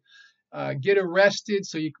 Get arrested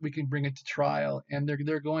so we can bring it to trial, and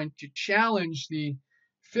they're going to challenge the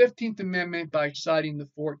 15th Amendment by citing the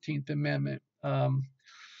 14th Amendment,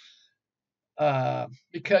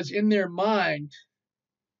 because in their mind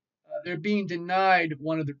they're being denied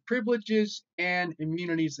one of the privileges and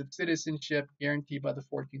immunities of citizenship guaranteed by the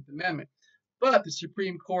 14th Amendment. But the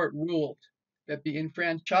Supreme Court ruled that the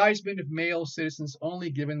enfranchisement of male citizens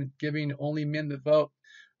giving only men the vote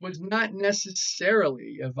was not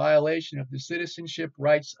necessarily a violation of the citizenship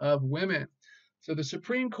rights of women. So the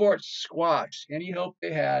Supreme Court squashed any hope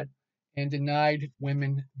they had and denied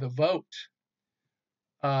women the vote.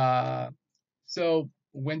 Uh, so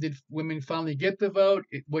when did women finally get the vote?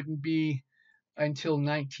 It wouldn't be until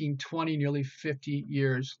 1920, nearly 50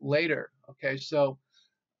 years later. Okay, so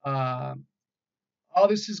um, all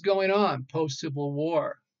this is going on post Civil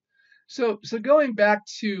War. So going back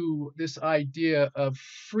to this idea of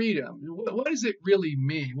freedom, what does it really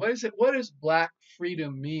mean? What does Black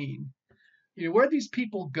freedom mean? Where do these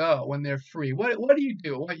people go when they're free? What do you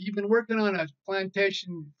do? You've been working on a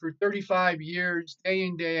plantation for 35 years, day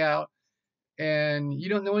in, day out, and you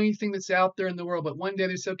don't know anything that's out there in the world, but one day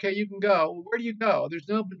they say, okay, you can go. Well, where do you go? There's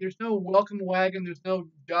no welcome wagon, there's no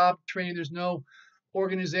job training, there's no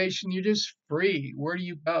organization. You're just free. Where do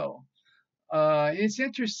you go? It's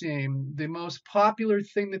interesting. The most popular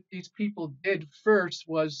thing that these people did first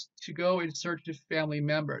was to go in search of family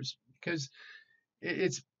members, because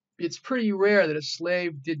it's it's pretty rare that a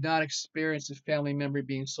slave did not experience a family member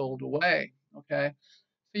being sold away. Okay,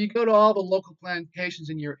 so you go to all the local plantations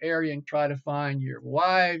in your area and try to find your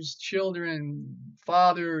wives, children,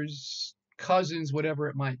 fathers, cousins, whatever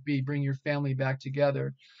it might be. Bring your family back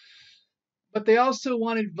together. But they also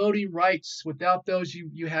wanted voting rights. Without those,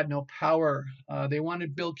 you had no power. They wanted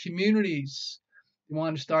to build communities. They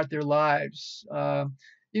wanted to start their lives.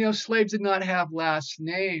 Slaves did not have last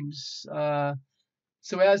names.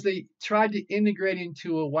 So as they tried to integrate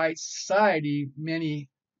into a white society, many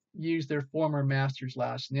used their former master's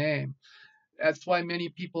last name. That's why many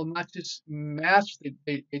people not just match,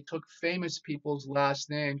 they took famous people's last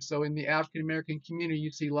names. So in the African American community,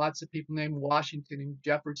 you see lots of people named Washington and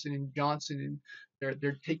Jefferson and Johnson, and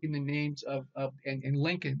they're taking the names of and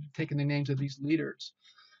Lincoln, taking the names of these leaders.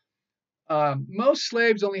 Most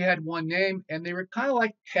slaves only had one name, and they were kind of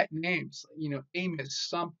like pet names. Amos,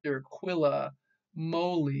 Sumter, Quilla,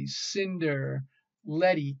 Moley, Cinder,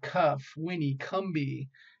 Letty, Cuff, Winnie, Cumby.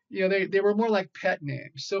 They were more like pet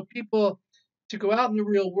names. So people, to go out in the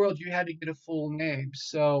real world, you had to get a full name.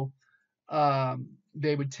 So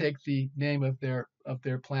they would take the name of their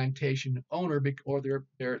plantation owner or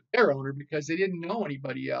their owner because they didn't know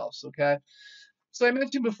anybody else. Okay. So I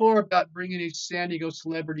mentioned before about bringing a San Diego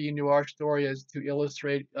celebrity into our story as to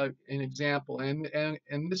illustrate an example, and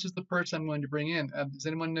this is the person I'm going to bring in. Does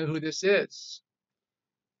anyone know who this is?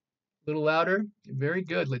 A little louder. Very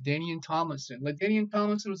good. LaDainian Tomlinson. LaDainian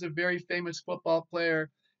Tomlinson was a very famous football player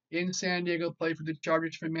in San Diego. Played for the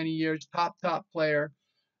Chargers for many years. Top player.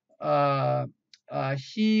 Uh,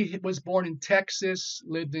 he was born in Texas.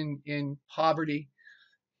 Lived in poverty.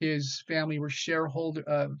 His family were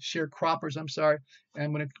sharecroppers. I'm sorry,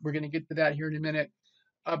 and we're gonna get to that here in a minute.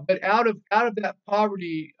 But out of that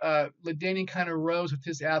poverty, LaDainian kind of rose with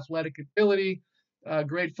his athletic ability.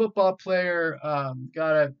 Great football player.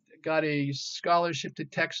 Got a scholarship to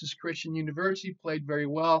Texas Christian University. Played very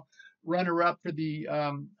well. Runner up for the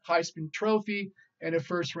Heisman Trophy and a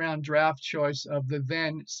first round draft choice of the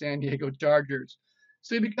then San Diego Chargers.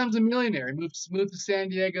 So he becomes a millionaire. He moves to San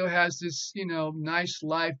Diego, has this, nice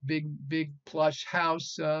life, big plush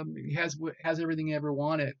house. He has everything he ever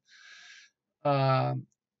wanted. Um,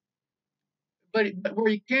 but where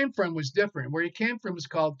he came from was different. Where he came from was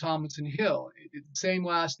called Tomlinson Hill, same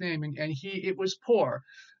last name, and it was poor.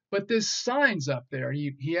 But this sign's up there.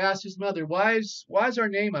 He asked his mother, why is our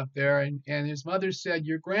name up there? And his mother said,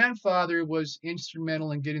 your grandfather was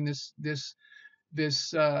instrumental in getting this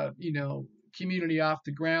community off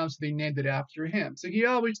the ground, so they named it after him. So he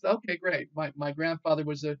always, okay, great. My grandfather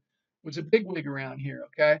was a bigwig around here.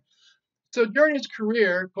 Okay. So during his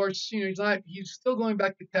career, of course, he's still going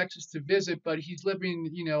back to Texas to visit, but he's living,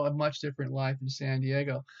 a much different life in San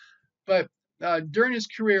Diego. But during his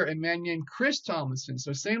career, a man named Chris Tomlinson,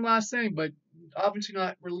 so same last name, but obviously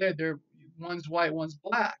not related. One's white, one's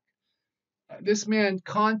black. This man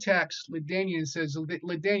contacts LaDainian and says,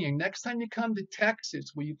 LaDainian, next time you come to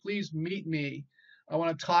Texas, will you please meet me? I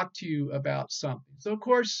want to talk to you about something. So, of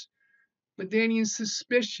course, LaDainian's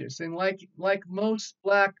suspicious. And like most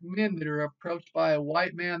black men that are approached by a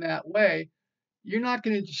white man that way, you're not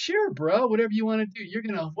going to, sure, bro, whatever you want to do. You're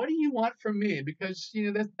going to, what do you want from me? Because,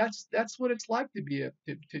 that's what it's like to be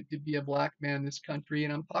a black man in this country.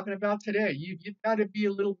 And I'm talking about today. You've got to be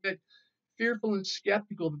a little bit fearful and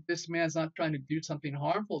skeptical that this man's not trying to do something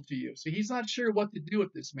harmful to you. So he's not sure what to do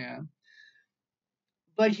with this man.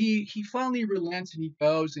 But he finally relents and he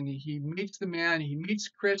goes and he meets the man. He meets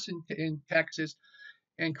Chris in Texas.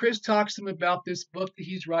 And Chris talks to him about this book that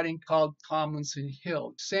he's writing called Tomlinson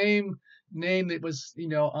Hill. Same name that was, in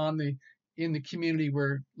the community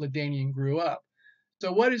where LaDainian grew up.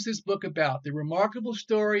 So what is this book about? The remarkable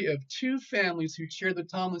story of two families who share the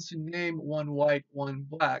Tomlinson name, one white, one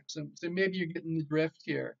black. So maybe you're getting the drift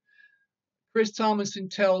here. Chris Tomlinson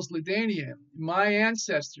tells LaDainian, my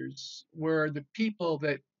ancestors were the people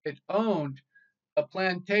that owned a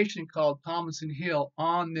plantation called Tomlinson Hill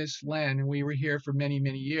on this land, and we were here for many,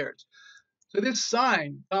 many years. So this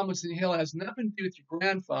sign, Tomlinson Hill, has nothing to do with your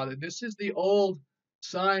grandfather. This is the old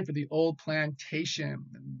sign for the old plantation.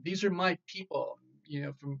 These are my people.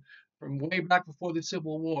 From way back before the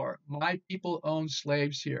Civil War. My people owned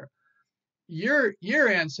slaves here. Your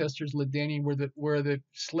ancestors, LaDainian, were the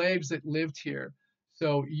slaves that lived here.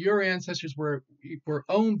 So your ancestors were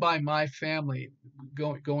owned by my family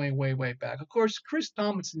going way back. Of course, Chris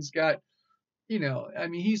Tomlinson's got, you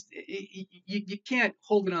can't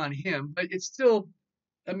hold it on him, but it's still,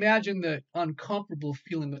 imagine the uncomfortable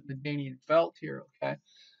feeling that LaDainian felt here. Okay.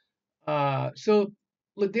 So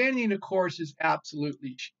LaDainian, of course, is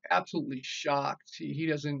absolutely shocked. He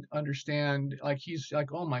doesn't understand. Like he's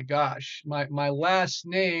like, oh my gosh, my last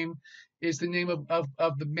name is the name of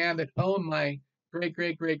the man that owned my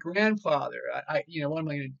great grandfather. What am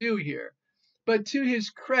I going to do here? But to his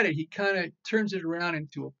credit, he kind of turns it around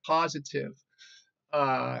into a positive.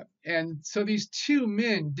 And so these two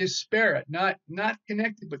men, disparate, not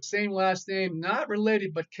connected, but same last name, not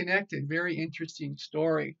related but connected. Very interesting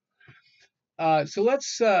story. So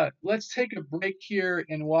let's take a break here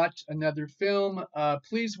and watch another film.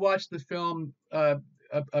 Please watch the film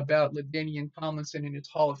about LaDainian Tomlinson in his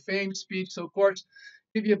Hall of Fame speech. So, of course,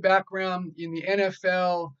 give you a background in the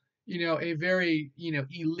NFL. a very,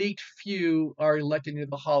 elite few are elected into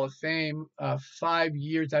the Hall of Fame 5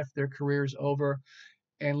 years after their career is over,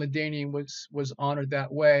 and LaDainian was honored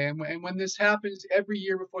that way. And when this happens every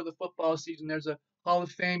year before the football season, there's a Hall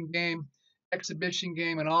of Fame game, exhibition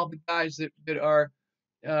game, and all the guys that are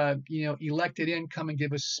elected in come and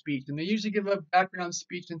give a speech. And they usually give a background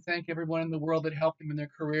speech and thank everyone in the world that helped them in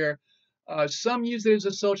their career. Some use it as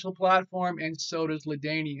a social platform, and so does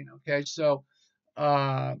LaDainian. Okay, so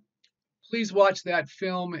uh, please watch that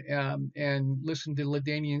film and listen to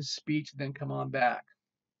LaDainian's speech, then come on back.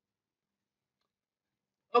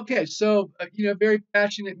 Okay, so very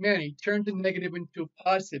passionate man. He turned the negative into a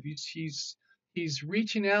positive. He's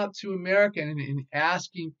reaching out to America and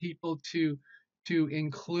asking people to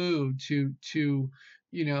include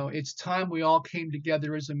it's time we all came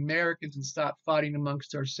together as Americans and stopped fighting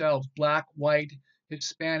amongst ourselves. Black, white,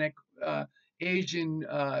 Hispanic, Asian,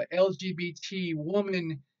 LGBT,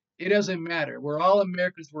 woman. It doesn't matter. We're all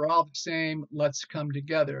Americans. We're all the same. Let's come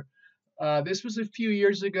together. This was a few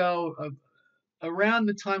years ago. Around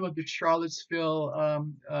the time of the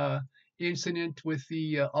Charlottesville incident with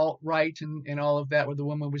the alt-right and all of that, where the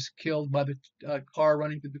woman was killed by the car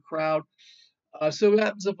running through the crowd. So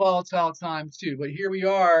that was a volatile time too. But here we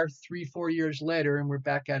are 3, 4 years later, and we're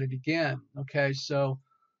back at it again. Okay, so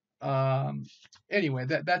um, anyway,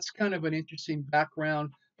 that's kind of an interesting background.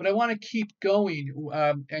 But I want to keep going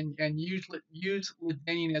and use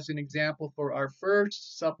LaDainian as an example for our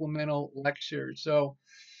first supplemental lecture. So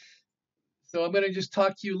I'm going to just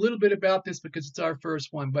talk to you a little bit about this because it's our first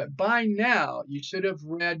one. But by now, you should have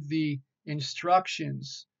read the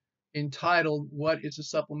instructions entitled "What is a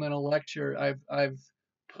Supplemental Lecture?" I've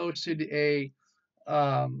posted a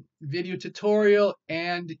video tutorial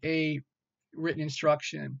and a written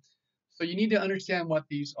instruction. So you need to understand what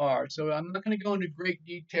these are. So I'm not going to go into great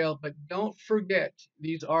detail, but don't forget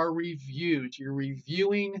these are reviews. You're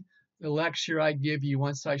reviewing the lecture I give you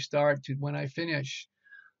once I start to when I finish.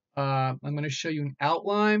 I'm going to show you an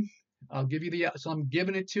outline. I'll give you so I'm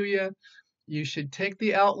giving it to you. You should take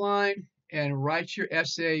the outline and write your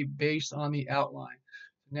essay based on the outline.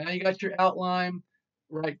 Now you got your outline,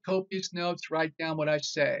 write copious notes, write down what I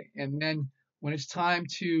say. And then when it's time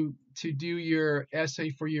to do your essay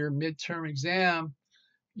for your midterm exam,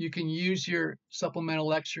 you can use your supplemental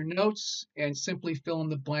lecture notes and simply fill in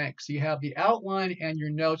the blanks. So you have the outline and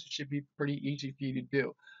your notes. It should be pretty easy for you to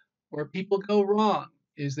do. Where people go wrong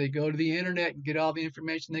is they go to the internet and get all the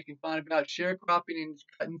information they can find about sharecropping and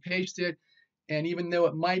cut and paste it. And even though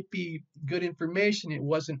it might be good information, it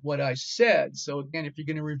wasn't what I said. So again, if you're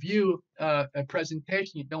going to review a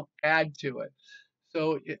presentation, you don't add to it.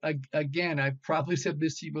 So again, I've probably said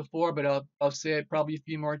this to you before, but I'll say it probably a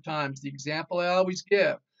few more times. The example I always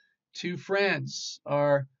give: two friends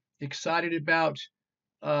are excited about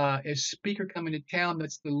a speaker coming to town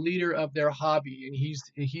that's the leader of their hobby, and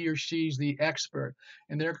he or she's the expert,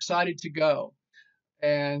 and they're excited to go,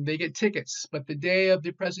 and they get tickets. But the day of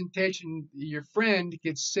the presentation, your friend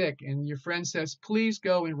gets sick, and your friend says, "Please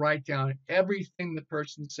go and write down everything the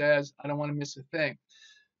person says. I don't want to miss a thing."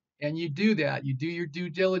 And you do that. You do your due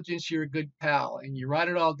diligence. You're a good pal, and you write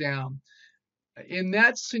it all down. In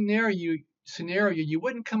that scenario, you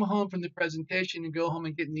wouldn't come home from the presentation and go home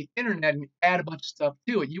and get in the internet and add a bunch of stuff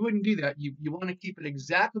to it. You wouldn't do that. You want to keep it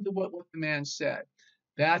exactly what the man said.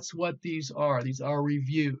 That's what these are. These are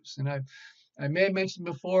reviews. And I may have mentioned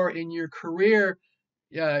before, in your career,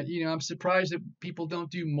 I'm surprised that people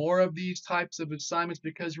don't do more of these types of assignments,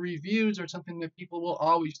 because reviews are something that people will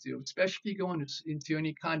always do, especially if you go into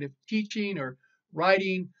any kind of teaching or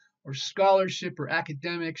writing or scholarship or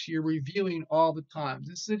academics. You're reviewing all the time.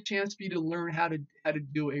 This is a chance for you to learn how to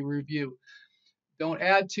do a review. Don't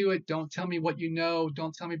add to it. Don't tell me what you know.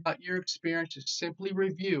 Don't tell me about your experience. Just simply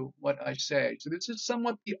review what I say. So this is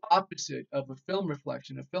somewhat the opposite of a film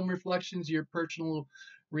reflection. A film reflection is your personal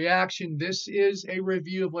reaction. This is a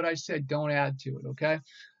review of what I said. Don't add to it. Okay.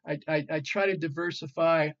 I try to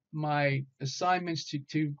diversify my assignments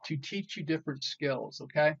to teach you different skills.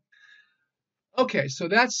 Okay. Okay, so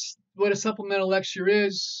that's what a supplemental lecture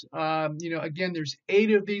is. Again, there's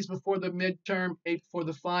 8 of these before the midterm, 8 for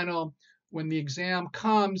the final. When the exam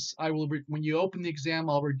comes, when you open the exam,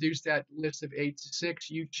 I'll reduce that list of 8 to 6.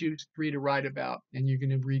 You choose 3 to write about, and you're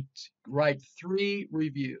going to write 3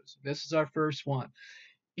 reviews. This is our first one.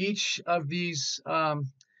 Each of these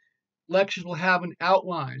lectures will have an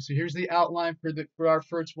outline. So here's the outline for our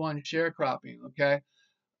first one, sharecropping. Okay.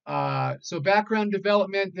 So background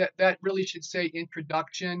development, that really should say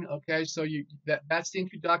introduction. Okay, so that's the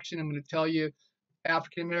introduction. I'm going to tell you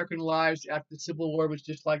African American lives after the Civil War was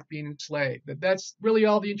just like being enslaved. That's really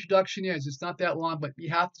all the introduction is. It's not that long, but you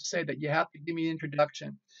have to say that. You have to give me an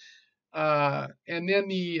introduction. And then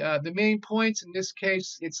the main points in this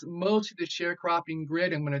case, it's mostly the sharecropping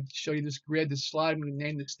grid. I'm going to show you this grid, this slide. I'm going to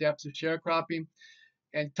name the steps of sharecropping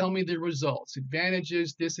and tell me the results,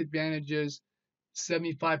 advantages, disadvantages.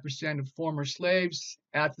 75% of former slaves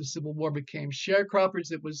after the Civil War became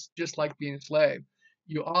sharecroppers. It was just like being a slave.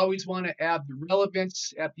 You always want to add the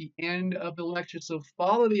relevance at the end of the lecture. So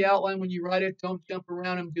follow the outline when you write it. Don't jump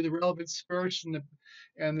around and do the relevance first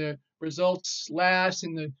and the results last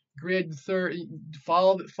and the grid third.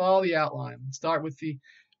 Follow the outline. Start with the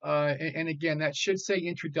and again, that should say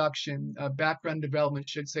introduction. Background development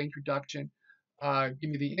should say introduction. Give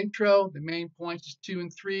me the intro, the main points is 2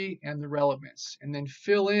 and 3, and the relevance, and then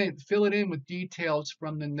fill it in with details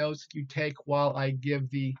from the notes that you take while I give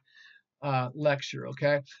the lecture.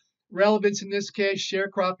 Okay. Relevance in this case,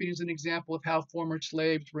 sharecropping is an example of how former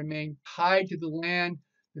slaves remained tied to the land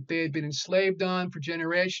that they had been enslaved on for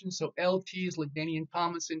generations. So LT's Ladanian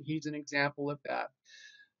Tomlinson, he's an example of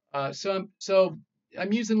that. So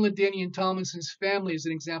I'm using Ladanian Tomlinson's family as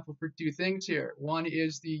an example for two things here. One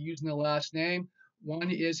is using the last name. One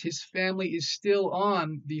is his family is still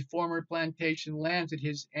on the former plantation lands that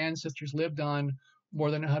his ancestors lived on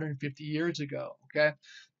more than 150 years ago.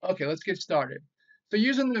 Okay, let's get started. So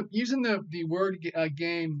using the word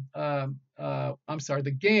game,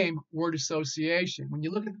 the game word association. When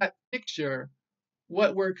you look at that picture,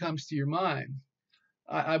 what word comes to your mind?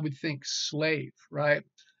 I would think slave, right?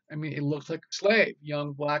 I mean, it looks like a slave,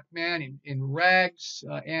 young black man in rags,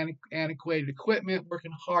 antiquated equipment,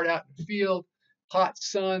 working hard out in the field, hot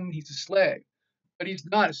sun. He's a slave, but he's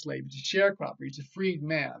not a slave. He's a sharecropper. He's a freed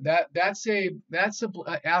man. That's a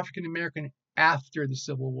African American after the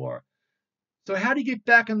Civil War. So how do you get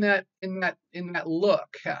back in that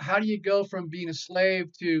look? How do you go from being a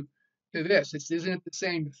slave to this? Isn't it the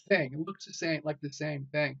same thing? It looks the same, like the same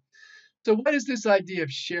thing. So what is this idea of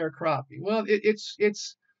sharecropping? Well, it's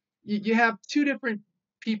you have two different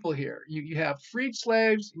people here. You have freed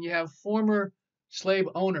slaves and you have former slave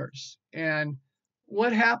owners. And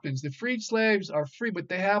what happens? The freed slaves are free, but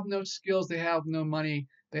they have no skills, they have no money,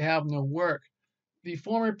 they have no work. The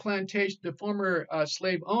former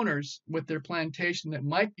slave owners with their plantation that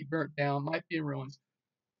might be burnt down, might be in ruins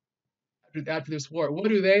after this war, what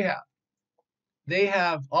do they have? They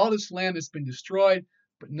have all this land that's been destroyed,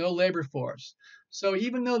 but no labor force. So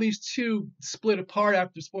even though these two split apart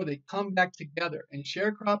after this war, they come back together. And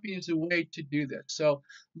sharecropping is a way to do this. So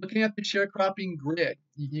looking at the sharecropping grid,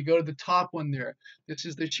 you go to the top one there. This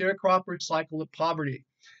is the sharecropper cycle of poverty.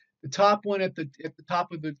 The top one at the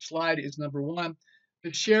top of the slide is number 1.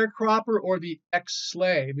 The sharecropper or the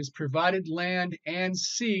ex-slave is provided land and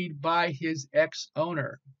seed by his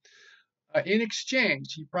ex-owner. In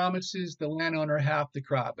exchange, he promises the landowner half the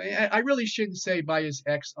crop. I really shouldn't say by his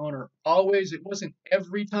ex-owner. Always, it wasn't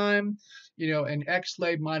every time. An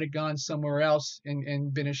ex-slave might have gone somewhere else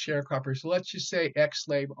and been a sharecropper. So let's just say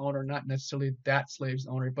ex-slave owner, not necessarily that slave's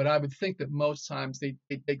owner. But I would think that most times they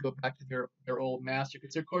go back to their old master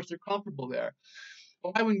because, of course, they're comfortable there.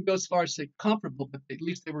 Well, I wouldn't go as far as say comfortable, but at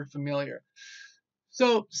least they were familiar.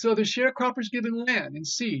 So the sharecropper's given land and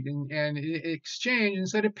seed, and in exchange,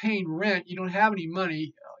 instead of paying rent, you don't have any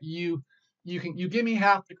money. You give me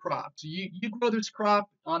half the crop. So you grow this crop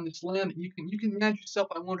on this land. You can manage yourself.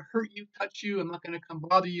 I won't hurt you, touch you. I'm not going to come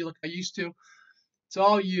bother you like I used to. It's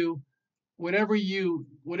all you. Whatever you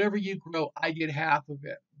grow, I get half of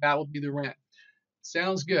it. That will be the rent.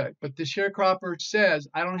 Sounds good. But the sharecropper says,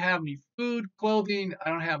 I don't have any food, clothing,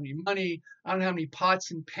 I don't have any money, I don't have any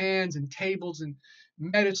pots and pans and tables and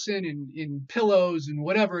medicine and pillows and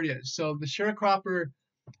whatever it is. So the sharecropper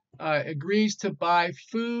agrees to buy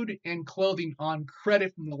food and clothing on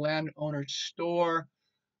credit from the landowner's store.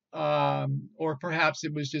 Or perhaps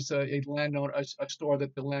it was just a landowner, a store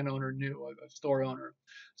that the landowner knew, a store owner.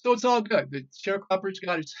 So it's all good. The sharecropper's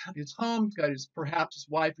got his home, he's got perhaps his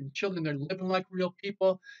wife and children. They're living like real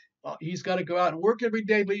people. He's got to go out and work every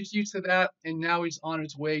day, but he's used to that, and now he's on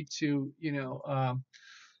his way to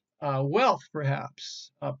wealth,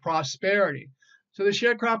 perhaps prosperity. So the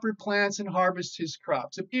sharecropper plants and harvests his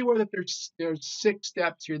crops. So be aware that there's 6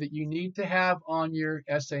 steps here that you need to have on your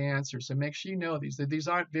essay answer. So make sure you know these. These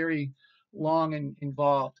aren't very long and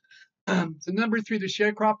involved. So number 3, the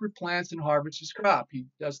sharecropper plants and harvests his crop. He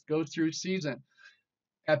just goes through season.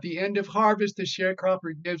 At the end of harvest, the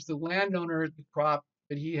sharecropper gives the landowner the crop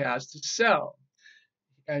that he has to sell,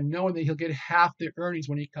 and knowing that he'll get half the earnings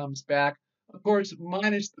when he comes back. Of course,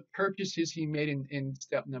 minus the purchases he made in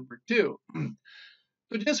step number 2.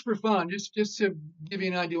 So just for fun, just to give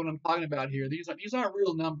you an idea what I'm talking about here, these aren't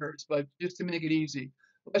real numbers, but just to make it easy,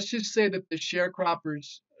 let's just say that the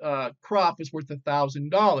sharecropper's crop is worth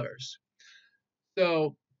 $1,000.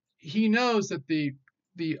 So he knows that the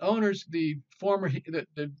owners, the former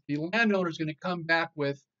the landowner is going to come back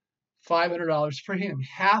with $500 for him,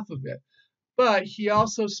 half of it. But he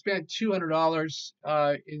also spent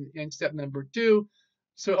 $200 in step number two.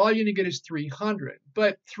 So all you're gonna get is 300.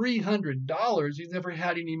 But $300, he's never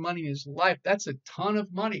had any money in his life. That's a ton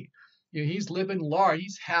of money. You know, he's living large.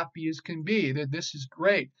 He's happy as can be. That this is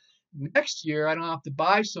great. Next year, I don't have to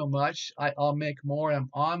buy so much. I'll make more. I'm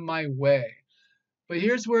on my way. But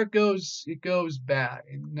here's where it goes bad.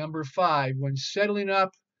 In number five, when settling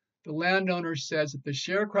up, the landowner says that the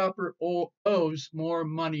sharecropper owes more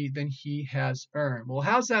money than he has earned. Well,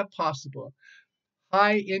 how's that possible?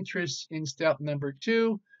 High interest in step number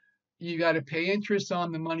two. You got to pay interest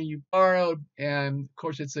on the money you borrowed, and of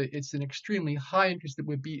course, it's an extremely high interest that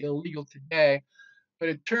would be illegal today. But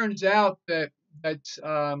it turns out that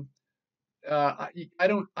I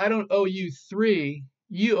don't owe you three.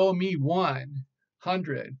 You owe me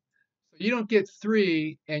 100. So you don't get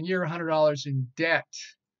three, and you're $100 in debt.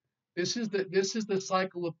 This is the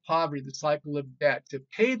cycle of poverty, the cycle of debt. To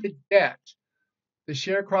pay the debt, the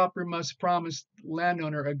sharecropper must promise the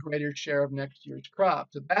landowner a greater share of next year's crop.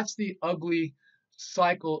 So that's the ugly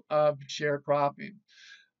cycle of sharecropping.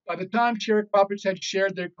 By the time sharecroppers had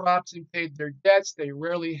shared their crops and paid their debts, they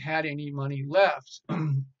rarely had any money left.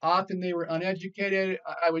 Often they were uneducated.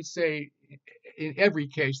 I would say in every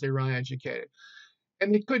case they were uneducated.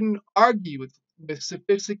 And they couldn't argue with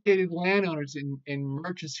sophisticated landowners and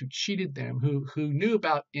merchants who cheated them, who knew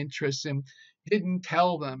about interest and didn't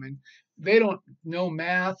tell them. And they don't know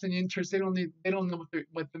math and interest. They don't know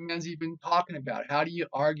what the men's even talking about. How do you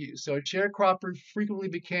argue? So a sharecropper frequently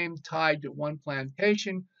became tied to one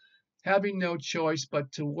plantation, having no choice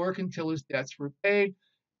but to work until his debts were paid,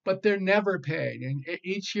 but they're never paid. And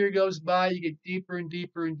each year goes by, you get deeper and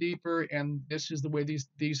deeper and deeper, and this is the way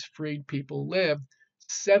these freed people live.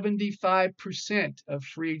 75% of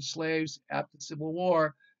freed slaves after the Civil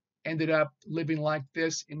War ended up living like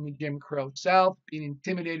this in the Jim Crow South, being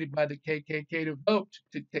intimidated by the KKK to vote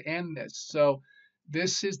to end this. So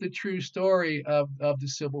this is the true story of the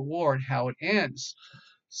Civil War and how it ends.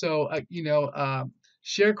 So,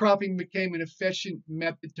 sharecropping became an efficient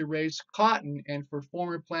method to raise cotton and for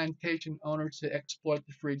former plantation owners to exploit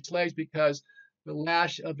the freed slaves because the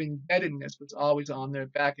lash of indebtedness was always on their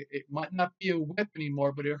back. It might not be a whip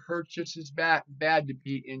anymore, but it hurts just as bad to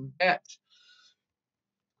be in debt.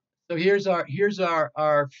 So here's our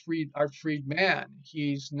freed man.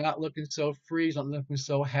 He's not looking so free. He's not looking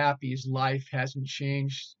so happy. His life hasn't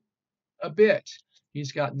changed a bit.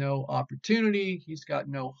 He's got no opportunity. He's got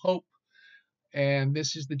no hope. And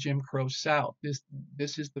this is the Jim Crow South.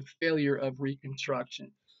 This is the failure of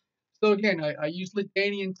Reconstruction. So again, I use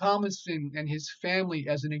LaDainian Tomlinson and his family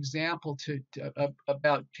as an example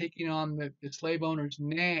about taking on the slave owner's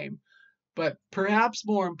name. But perhaps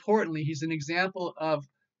more importantly, he's an example of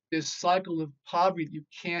this cycle of poverty that you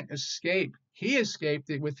can't escape. He escaped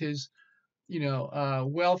it with his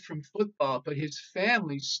wealth from football, but his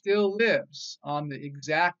family still lives on the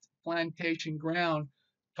exact plantation ground,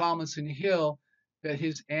 Tomlinson Hill, that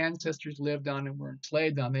his ancestors lived on and were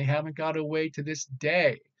enslaved on. They haven't got away to this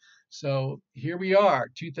day. So here we are,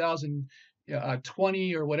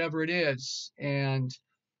 2020 or whatever it is, and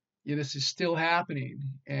this is still happening,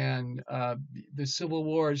 and the Civil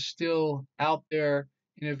War is still out there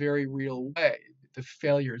in a very real way. The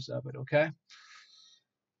failures of it.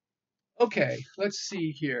 Okay, let's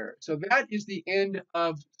see here. So that is the end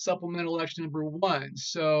of supplemental election number one.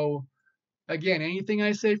 So again, anything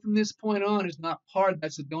I say from this point on is not part of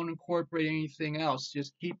that, so don't incorporate anything else.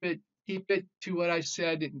 Just keep it to what I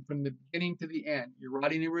said from the beginning to the end. You're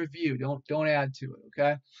writing a review. Don't add to it,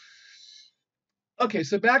 okay? Okay,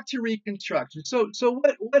 so back to Reconstruction. So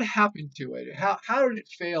what happened to it? How did it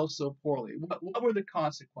fail so poorly? What were the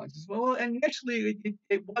consequences? Well, initially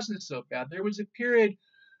it wasn't so bad. There was a period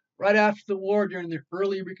right after the war during the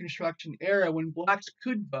early Reconstruction era when blacks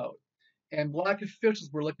could vote and black officials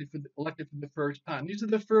were elected for the first time. These are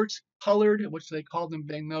the first colored, which they called them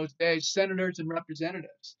in those days, senators and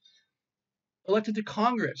representatives elected to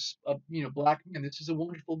Congress. Black men. This is a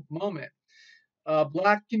wonderful moment.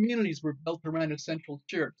 Black communities were built around a central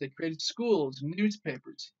church. They created schools,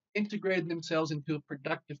 newspapers, integrated themselves into a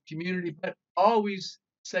productive community, but always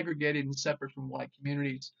segregated and separate from white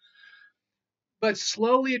communities. But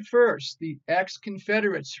slowly at first, the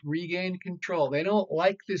ex-Confederates regained control. They don't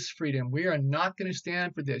like this freedom. We are not going to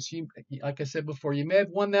stand for this. Like I said before, you may have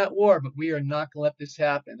won that war, but we are not going to let this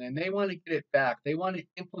happen. And they want to get it back. They want to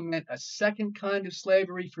implement a second kind of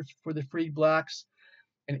slavery for the free blacks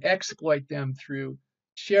and exploit them through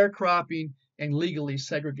sharecropping and legally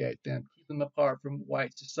segregate them, keep them apart from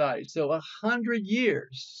white society. So 100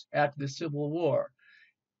 years after the Civil War,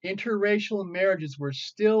 interracial marriages were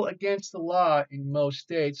still against the law in most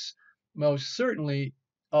states, most certainly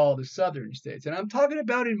all the southern states. And I'm talking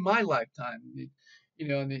about in my lifetime.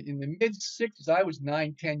 In the mid 60s, I was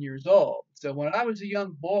 9, 10 years old. So when I was a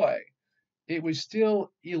young boy, it was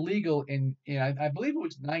still illegal I believe it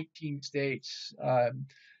was 19 states.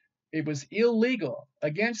 It was illegal.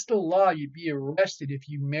 Against the law, you'd be arrested if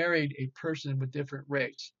you married a person with different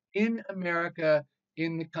race in America,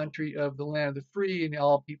 in the country of the land of the free, and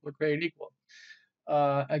all people are created equal.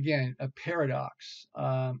 Again, a paradox.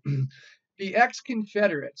 The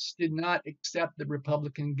ex-Confederates did not accept the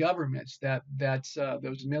Republican governments,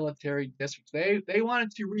 those military districts. They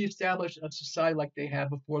wanted to reestablish a society like they had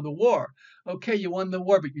before the war. Okay, you won the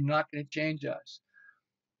war, but you're not going to change us.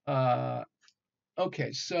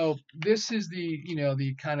 Okay, so this is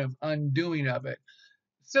the kind of undoing of it.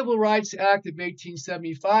 Civil Rights Act of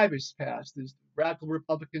 1875 is passed. The radical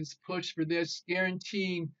Republicans push for this,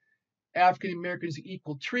 guaranteeing African Americans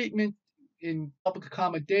equal treatment in public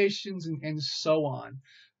accommodations and so on.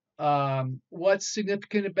 What's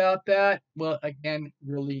significant about that? Well, again,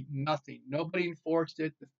 really nothing. Nobody enforced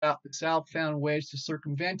it. The South found ways to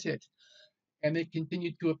circumvent it. And they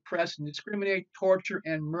continued to oppress and discriminate, torture,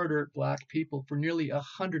 and murder Black people for nearly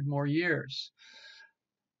 100 more years.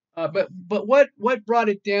 But what brought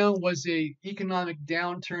it down was a economic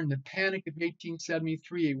downturn, the Panic of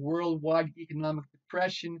 1873, a worldwide economic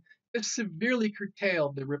depression. This severely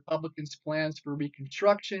curtailed the Republicans' plans for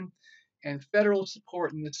Reconstruction, and federal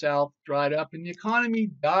support in the South dried up, and the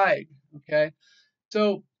economy died. Okay,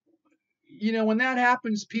 so when that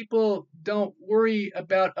happens, people don't worry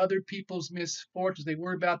about other people's misfortunes. They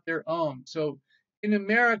worry about their own. So in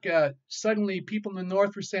America, suddenly people in the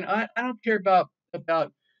North were saying, I don't care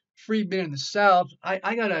about free men in the South.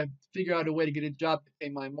 I got to figure out a way to get a job to pay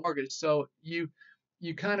my mortgage. So you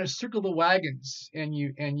kind of circle the wagons and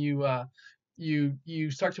you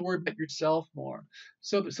start to worry about yourself more.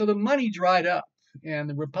 So the money dried up and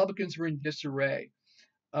the Republicans were in disarray.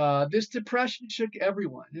 This depression shook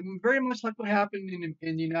everyone, and very much like what happened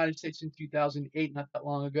in the United States in 2008, not that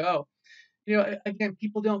long ago. Again,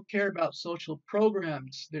 people don't care about social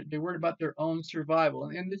programs. They're worried about their own survival.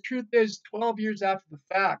 And the truth is, 12 years after the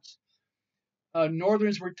fact,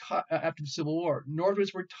 Northerners were after the Civil War.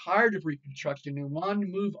 Northerners were tired of Reconstruction and wanted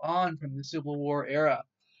to move on from the Civil War era.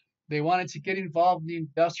 They wanted to get involved in the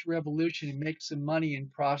Industrial Revolution and make some money and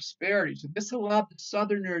prosperity. So this allowed the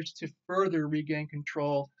Southerners to further regain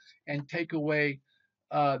control and take away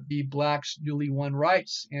the blacks' newly won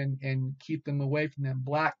rights and keep them away from them.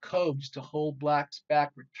 Black codes to hold blacks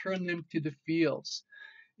back, return them to the fields.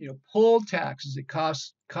 Poll taxes. It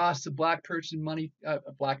costs a black person money, a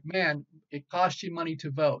black man. It costs you money to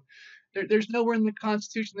vote. There's nowhere in the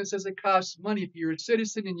Constitution that says it costs money. If you're a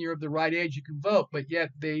citizen and you're of the right age, you can vote. But yet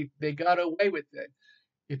they got away with it.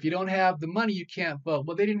 If you don't have the money, you can't vote.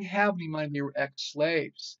 Well, they didn't have any money. They were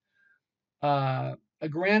ex-slaves. A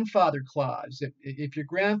grandfather clause. If your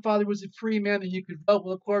grandfather was a free man, then you could vote.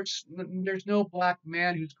 Well, of course, there's no black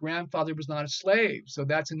man whose grandfather was not a slave. So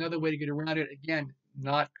that's another way to get around it. Again,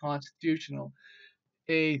 not constitutional.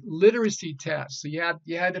 A literacy test. So you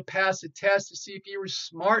had to pass a test to see if you were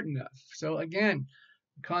smart enough. So again,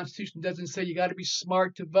 the Constitution doesn't say you got to be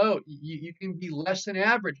smart to vote. You can be less than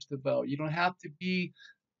average to vote. You don't have to be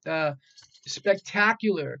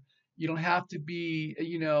spectacular. You don't have to be,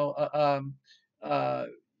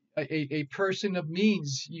 a person of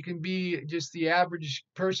means. You can be just the average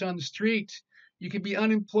person on the street. You can be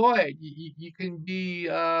unemployed. You can be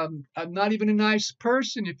not even a nice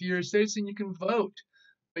person. If you're a citizen, you can vote.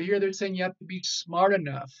 But here they're saying you have to be smart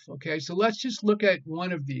enough. Okay, so let's just look at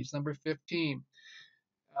one of these, number 15.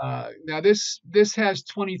 Now this has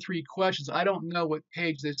 23 questions. I don't know what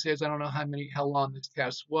page this is. I don't know how long this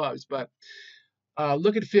test was, but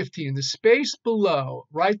look at 15. In the space below,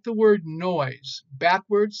 write the word noise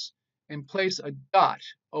backwards and place a dot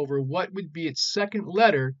over what would be its second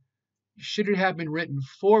letter should it have been written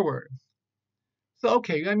forward. So,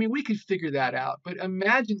 okay, I mean, we could figure that out, but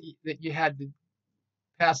imagine that you had to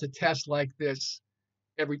pass a test like this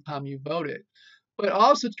every time you voted. But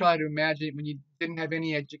also try to imagine it when you didn't have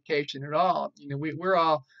any education at all. We're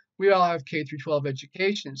we all have K through 12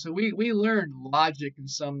 education, so we learn logic, and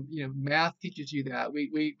some, math teaches you that.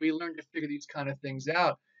 We learn to figure these kind of things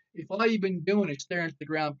out. If all you've been doing is staring at the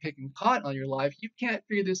ground picking cotton all your life, you can't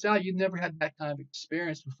figure this out. You've never had that kind of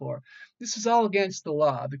experience before. This is all against the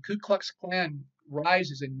law. The Ku Klux Klan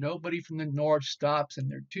rises and nobody from the North stops them.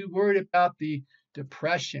 They're too worried about the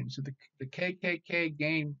Depression. So the KKK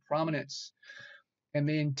gained prominence and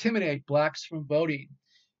they intimidate blacks from voting.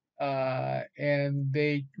 And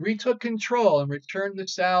they retook control and returned the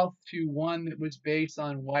South to one that was based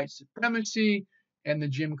on white supremacy, and the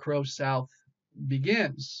Jim Crow South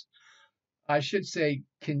begins. I should say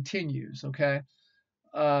continues. Okay,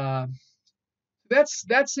 uh,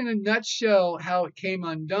 that's in a nutshell how it came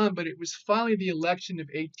undone. But it was finally the election of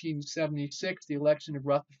 1876, the election of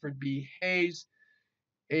Rutherford B. Hayes,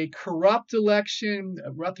 a corrupt election.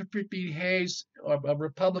 Rutherford B. Hayes, a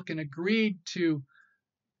Republican, agreed to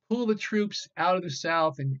pull the troops out of the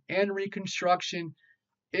South and end Reconstruction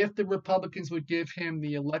if the Republicans would give him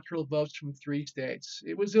the electoral votes from 3 states.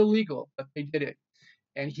 It was illegal, but they did it.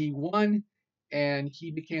 And he won, and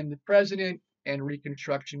he became the president, and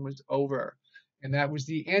Reconstruction was over. And that was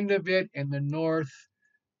the end of it, and the North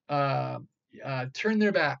uh, turned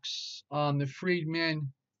their backs on the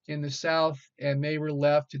freedmen in the South, and they were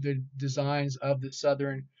left to the designs of the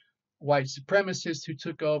Southern white supremacists who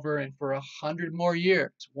took over and for 100 more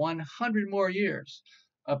years,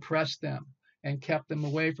 oppressed them and kept them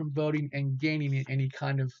away from voting and gaining in any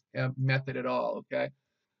kind of method at all. Okay,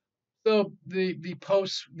 so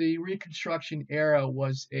the Reconstruction era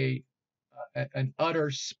was an utter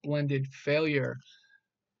splendid failure.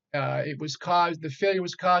 The failure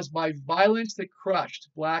was caused by violence that crushed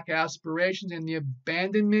black aspirations and the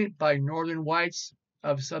abandonment by Northern whites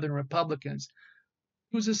of Southern Republicans.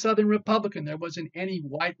 Who's a Southern Republican? There wasn't any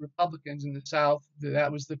white Republicans in the South.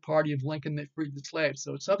 That was the party of Lincoln that freed the slaves.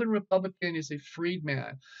 So a Southern Republican is a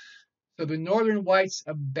freedman. So the Northern whites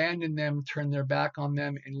abandoned them, turned their back on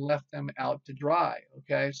them, and left them out to dry.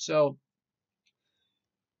 Okay, so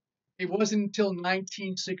it wasn't until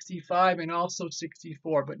 1965 and also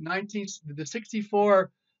 64, but the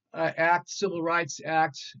 64 Act, Civil Rights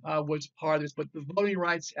Act, was part of this, but the Voting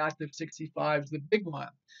Rights Act of 65 is the big one.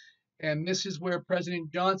 And this is where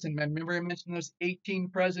President Johnson, remember I mentioned those 18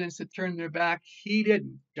 presidents that turned their back? He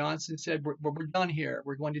didn't. Johnson said, we're done here.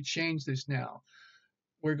 We're going to change this now.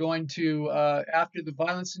 We're going to, after the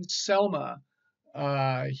violence in Selma,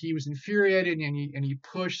 he was infuriated and he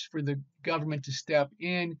pushed for the government to step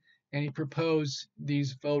in, and he proposed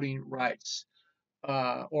these voting rights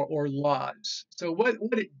or laws. So what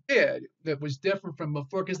it did that was different from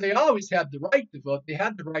before, because they always had the right to vote. They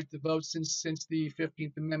had the right to vote since the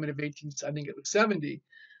 15th Amendment of 1870.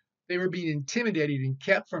 They were being intimidated and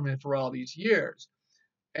kept from it for all these years,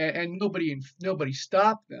 and nobody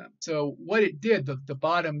stopped them. So what it did, the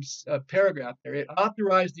bottom paragraph there, it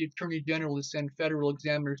authorized the Attorney General to send federal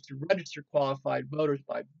examiners to register qualified voters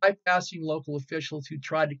by bypassing local officials who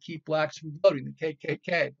tried to keep blacks from voting, the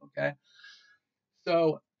KKK. Okay.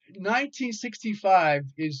 So 1965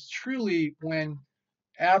 is truly when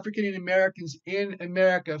African Americans in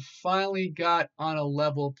America finally got on a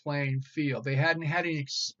level playing field. They hadn't had any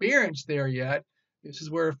experience there yet. This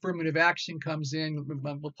is where affirmative action comes in.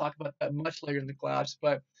 We'll talk about that much later in the class.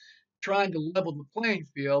 But trying to level the playing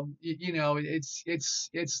field,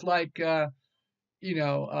 it's like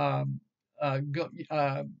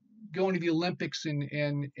going to the Olympics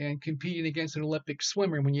and competing against an Olympic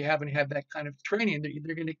swimmer when you haven't had that kind of training.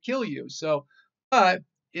 They're going to kill you. So, but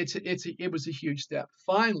it was a huge step.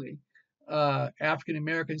 Finally, African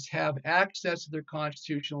Americans have access to their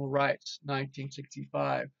constitutional rights.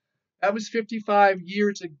 1965. That was 55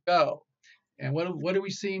 years ago. And what are we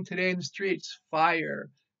seeing today in the streets? Fire,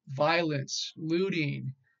 violence,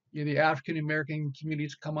 looting. The African American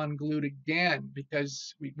communities come unglued again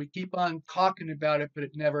because we keep on talking about it, but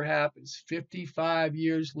it never happens. 55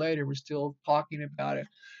 years later, we're still talking about it.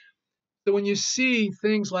 So when you see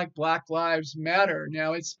things like Black Lives Matter,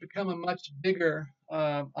 now it's become a much bigger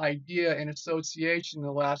idea and association in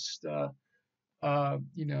the last,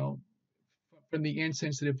 from the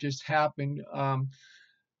incidents that have just happened.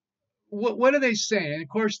 What are they saying? And of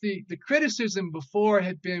course, the criticism before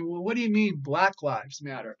had been, well, what do you mean Black Lives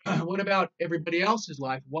Matter? What about everybody else's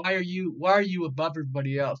life? Why are you above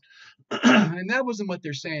everybody else? And that wasn't what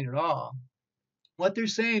they're saying at all. What they're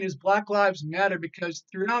saying is Black Lives Matter because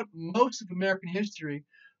throughout most of American history,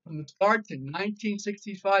 from the start to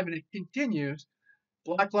 1965, and it continues,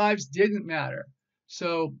 Black lives didn't matter.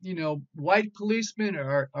 So, white policemen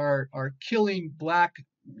are killing black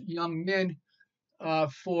young men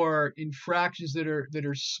for infractions that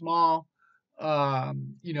are small.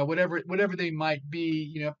 whatever they might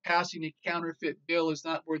be, passing a counterfeit bill is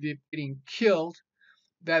not worthy of getting killed.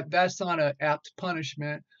 That's not an apt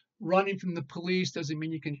punishment. Running from the police doesn't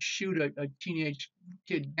mean you can shoot a teenage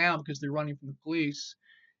kid down because they're running from the police.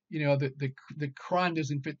 The crime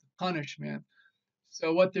doesn't fit the punishment.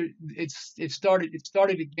 So it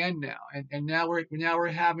started again now, and now we're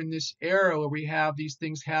having this era where we have these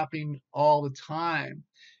things happening all the time,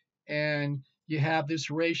 and you have this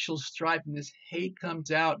racial strife and this hate comes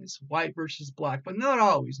out, and it's white versus black, but not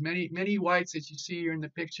always. Many whites, as you see here in the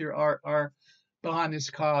picture, are behind this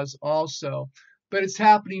cause also, but it's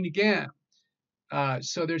happening again.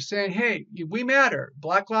 So they're saying, hey, we matter.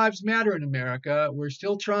 Black lives matter in America. We're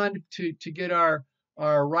still trying to get our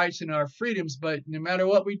rights and our freedoms, but no matter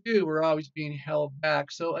what we do, we're always being held back.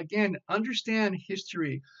 So again, understand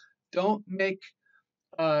history. Don't make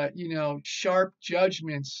sharp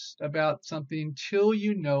judgments about something until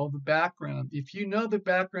you know the background. If you know the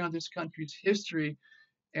background of this country's history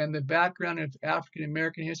and the background of African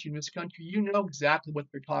American history in this country, you know exactly what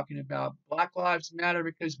they're talking about. Black lives matter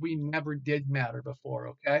because we never did matter before,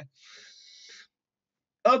 okay?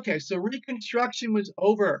 Okay, so Reconstruction was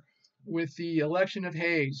over with the election of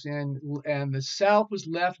Hayes, and the South was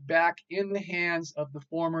left back in the hands of the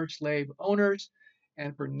former slave owners,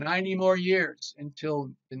 and for 90 more years until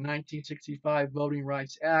the 1965 Voting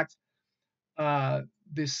Rights Act,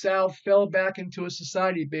 the South fell back into a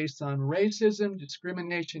society based on racism,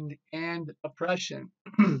 discrimination, and oppression.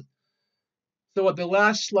 So, what the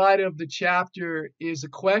last slide of the chapter is a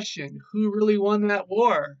question: who really won that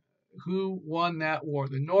war? Who won that war?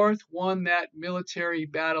 The North won that military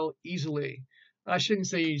battle easily. I shouldn't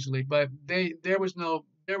say easily, but there was no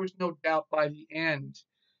doubt by the end.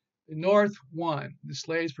 The North won. The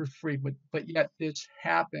slaves were free, but yet this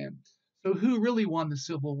happened. So who really won the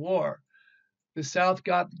Civil War? The South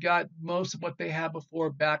got most of what they had before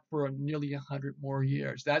back for nearly 100 more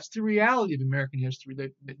years. That's the reality of American history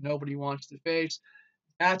that nobody wants to face.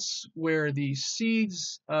 That's where the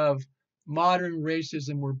seeds of modern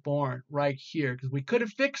racism were born, right here, because we could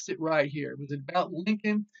have fixed it right here. Was it about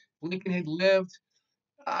Lincoln? If Lincoln had lived,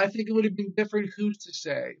 I think it would have been different. Who's to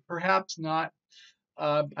say? Perhaps not.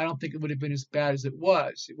 I don't think it would have been as bad as it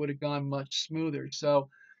was. It would have gone much smoother. So,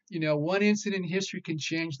 one incident in history can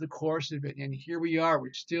change the course of it. And here we are.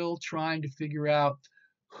 We're still trying to figure out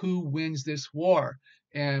who wins this war.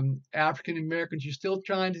 And African Americans are still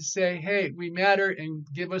trying to say, hey, we matter and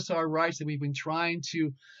give us our rights that we've been trying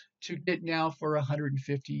to get now for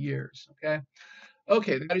 150 years. Okay.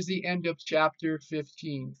 Okay, that is the end of chapter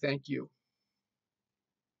 15. Thank you.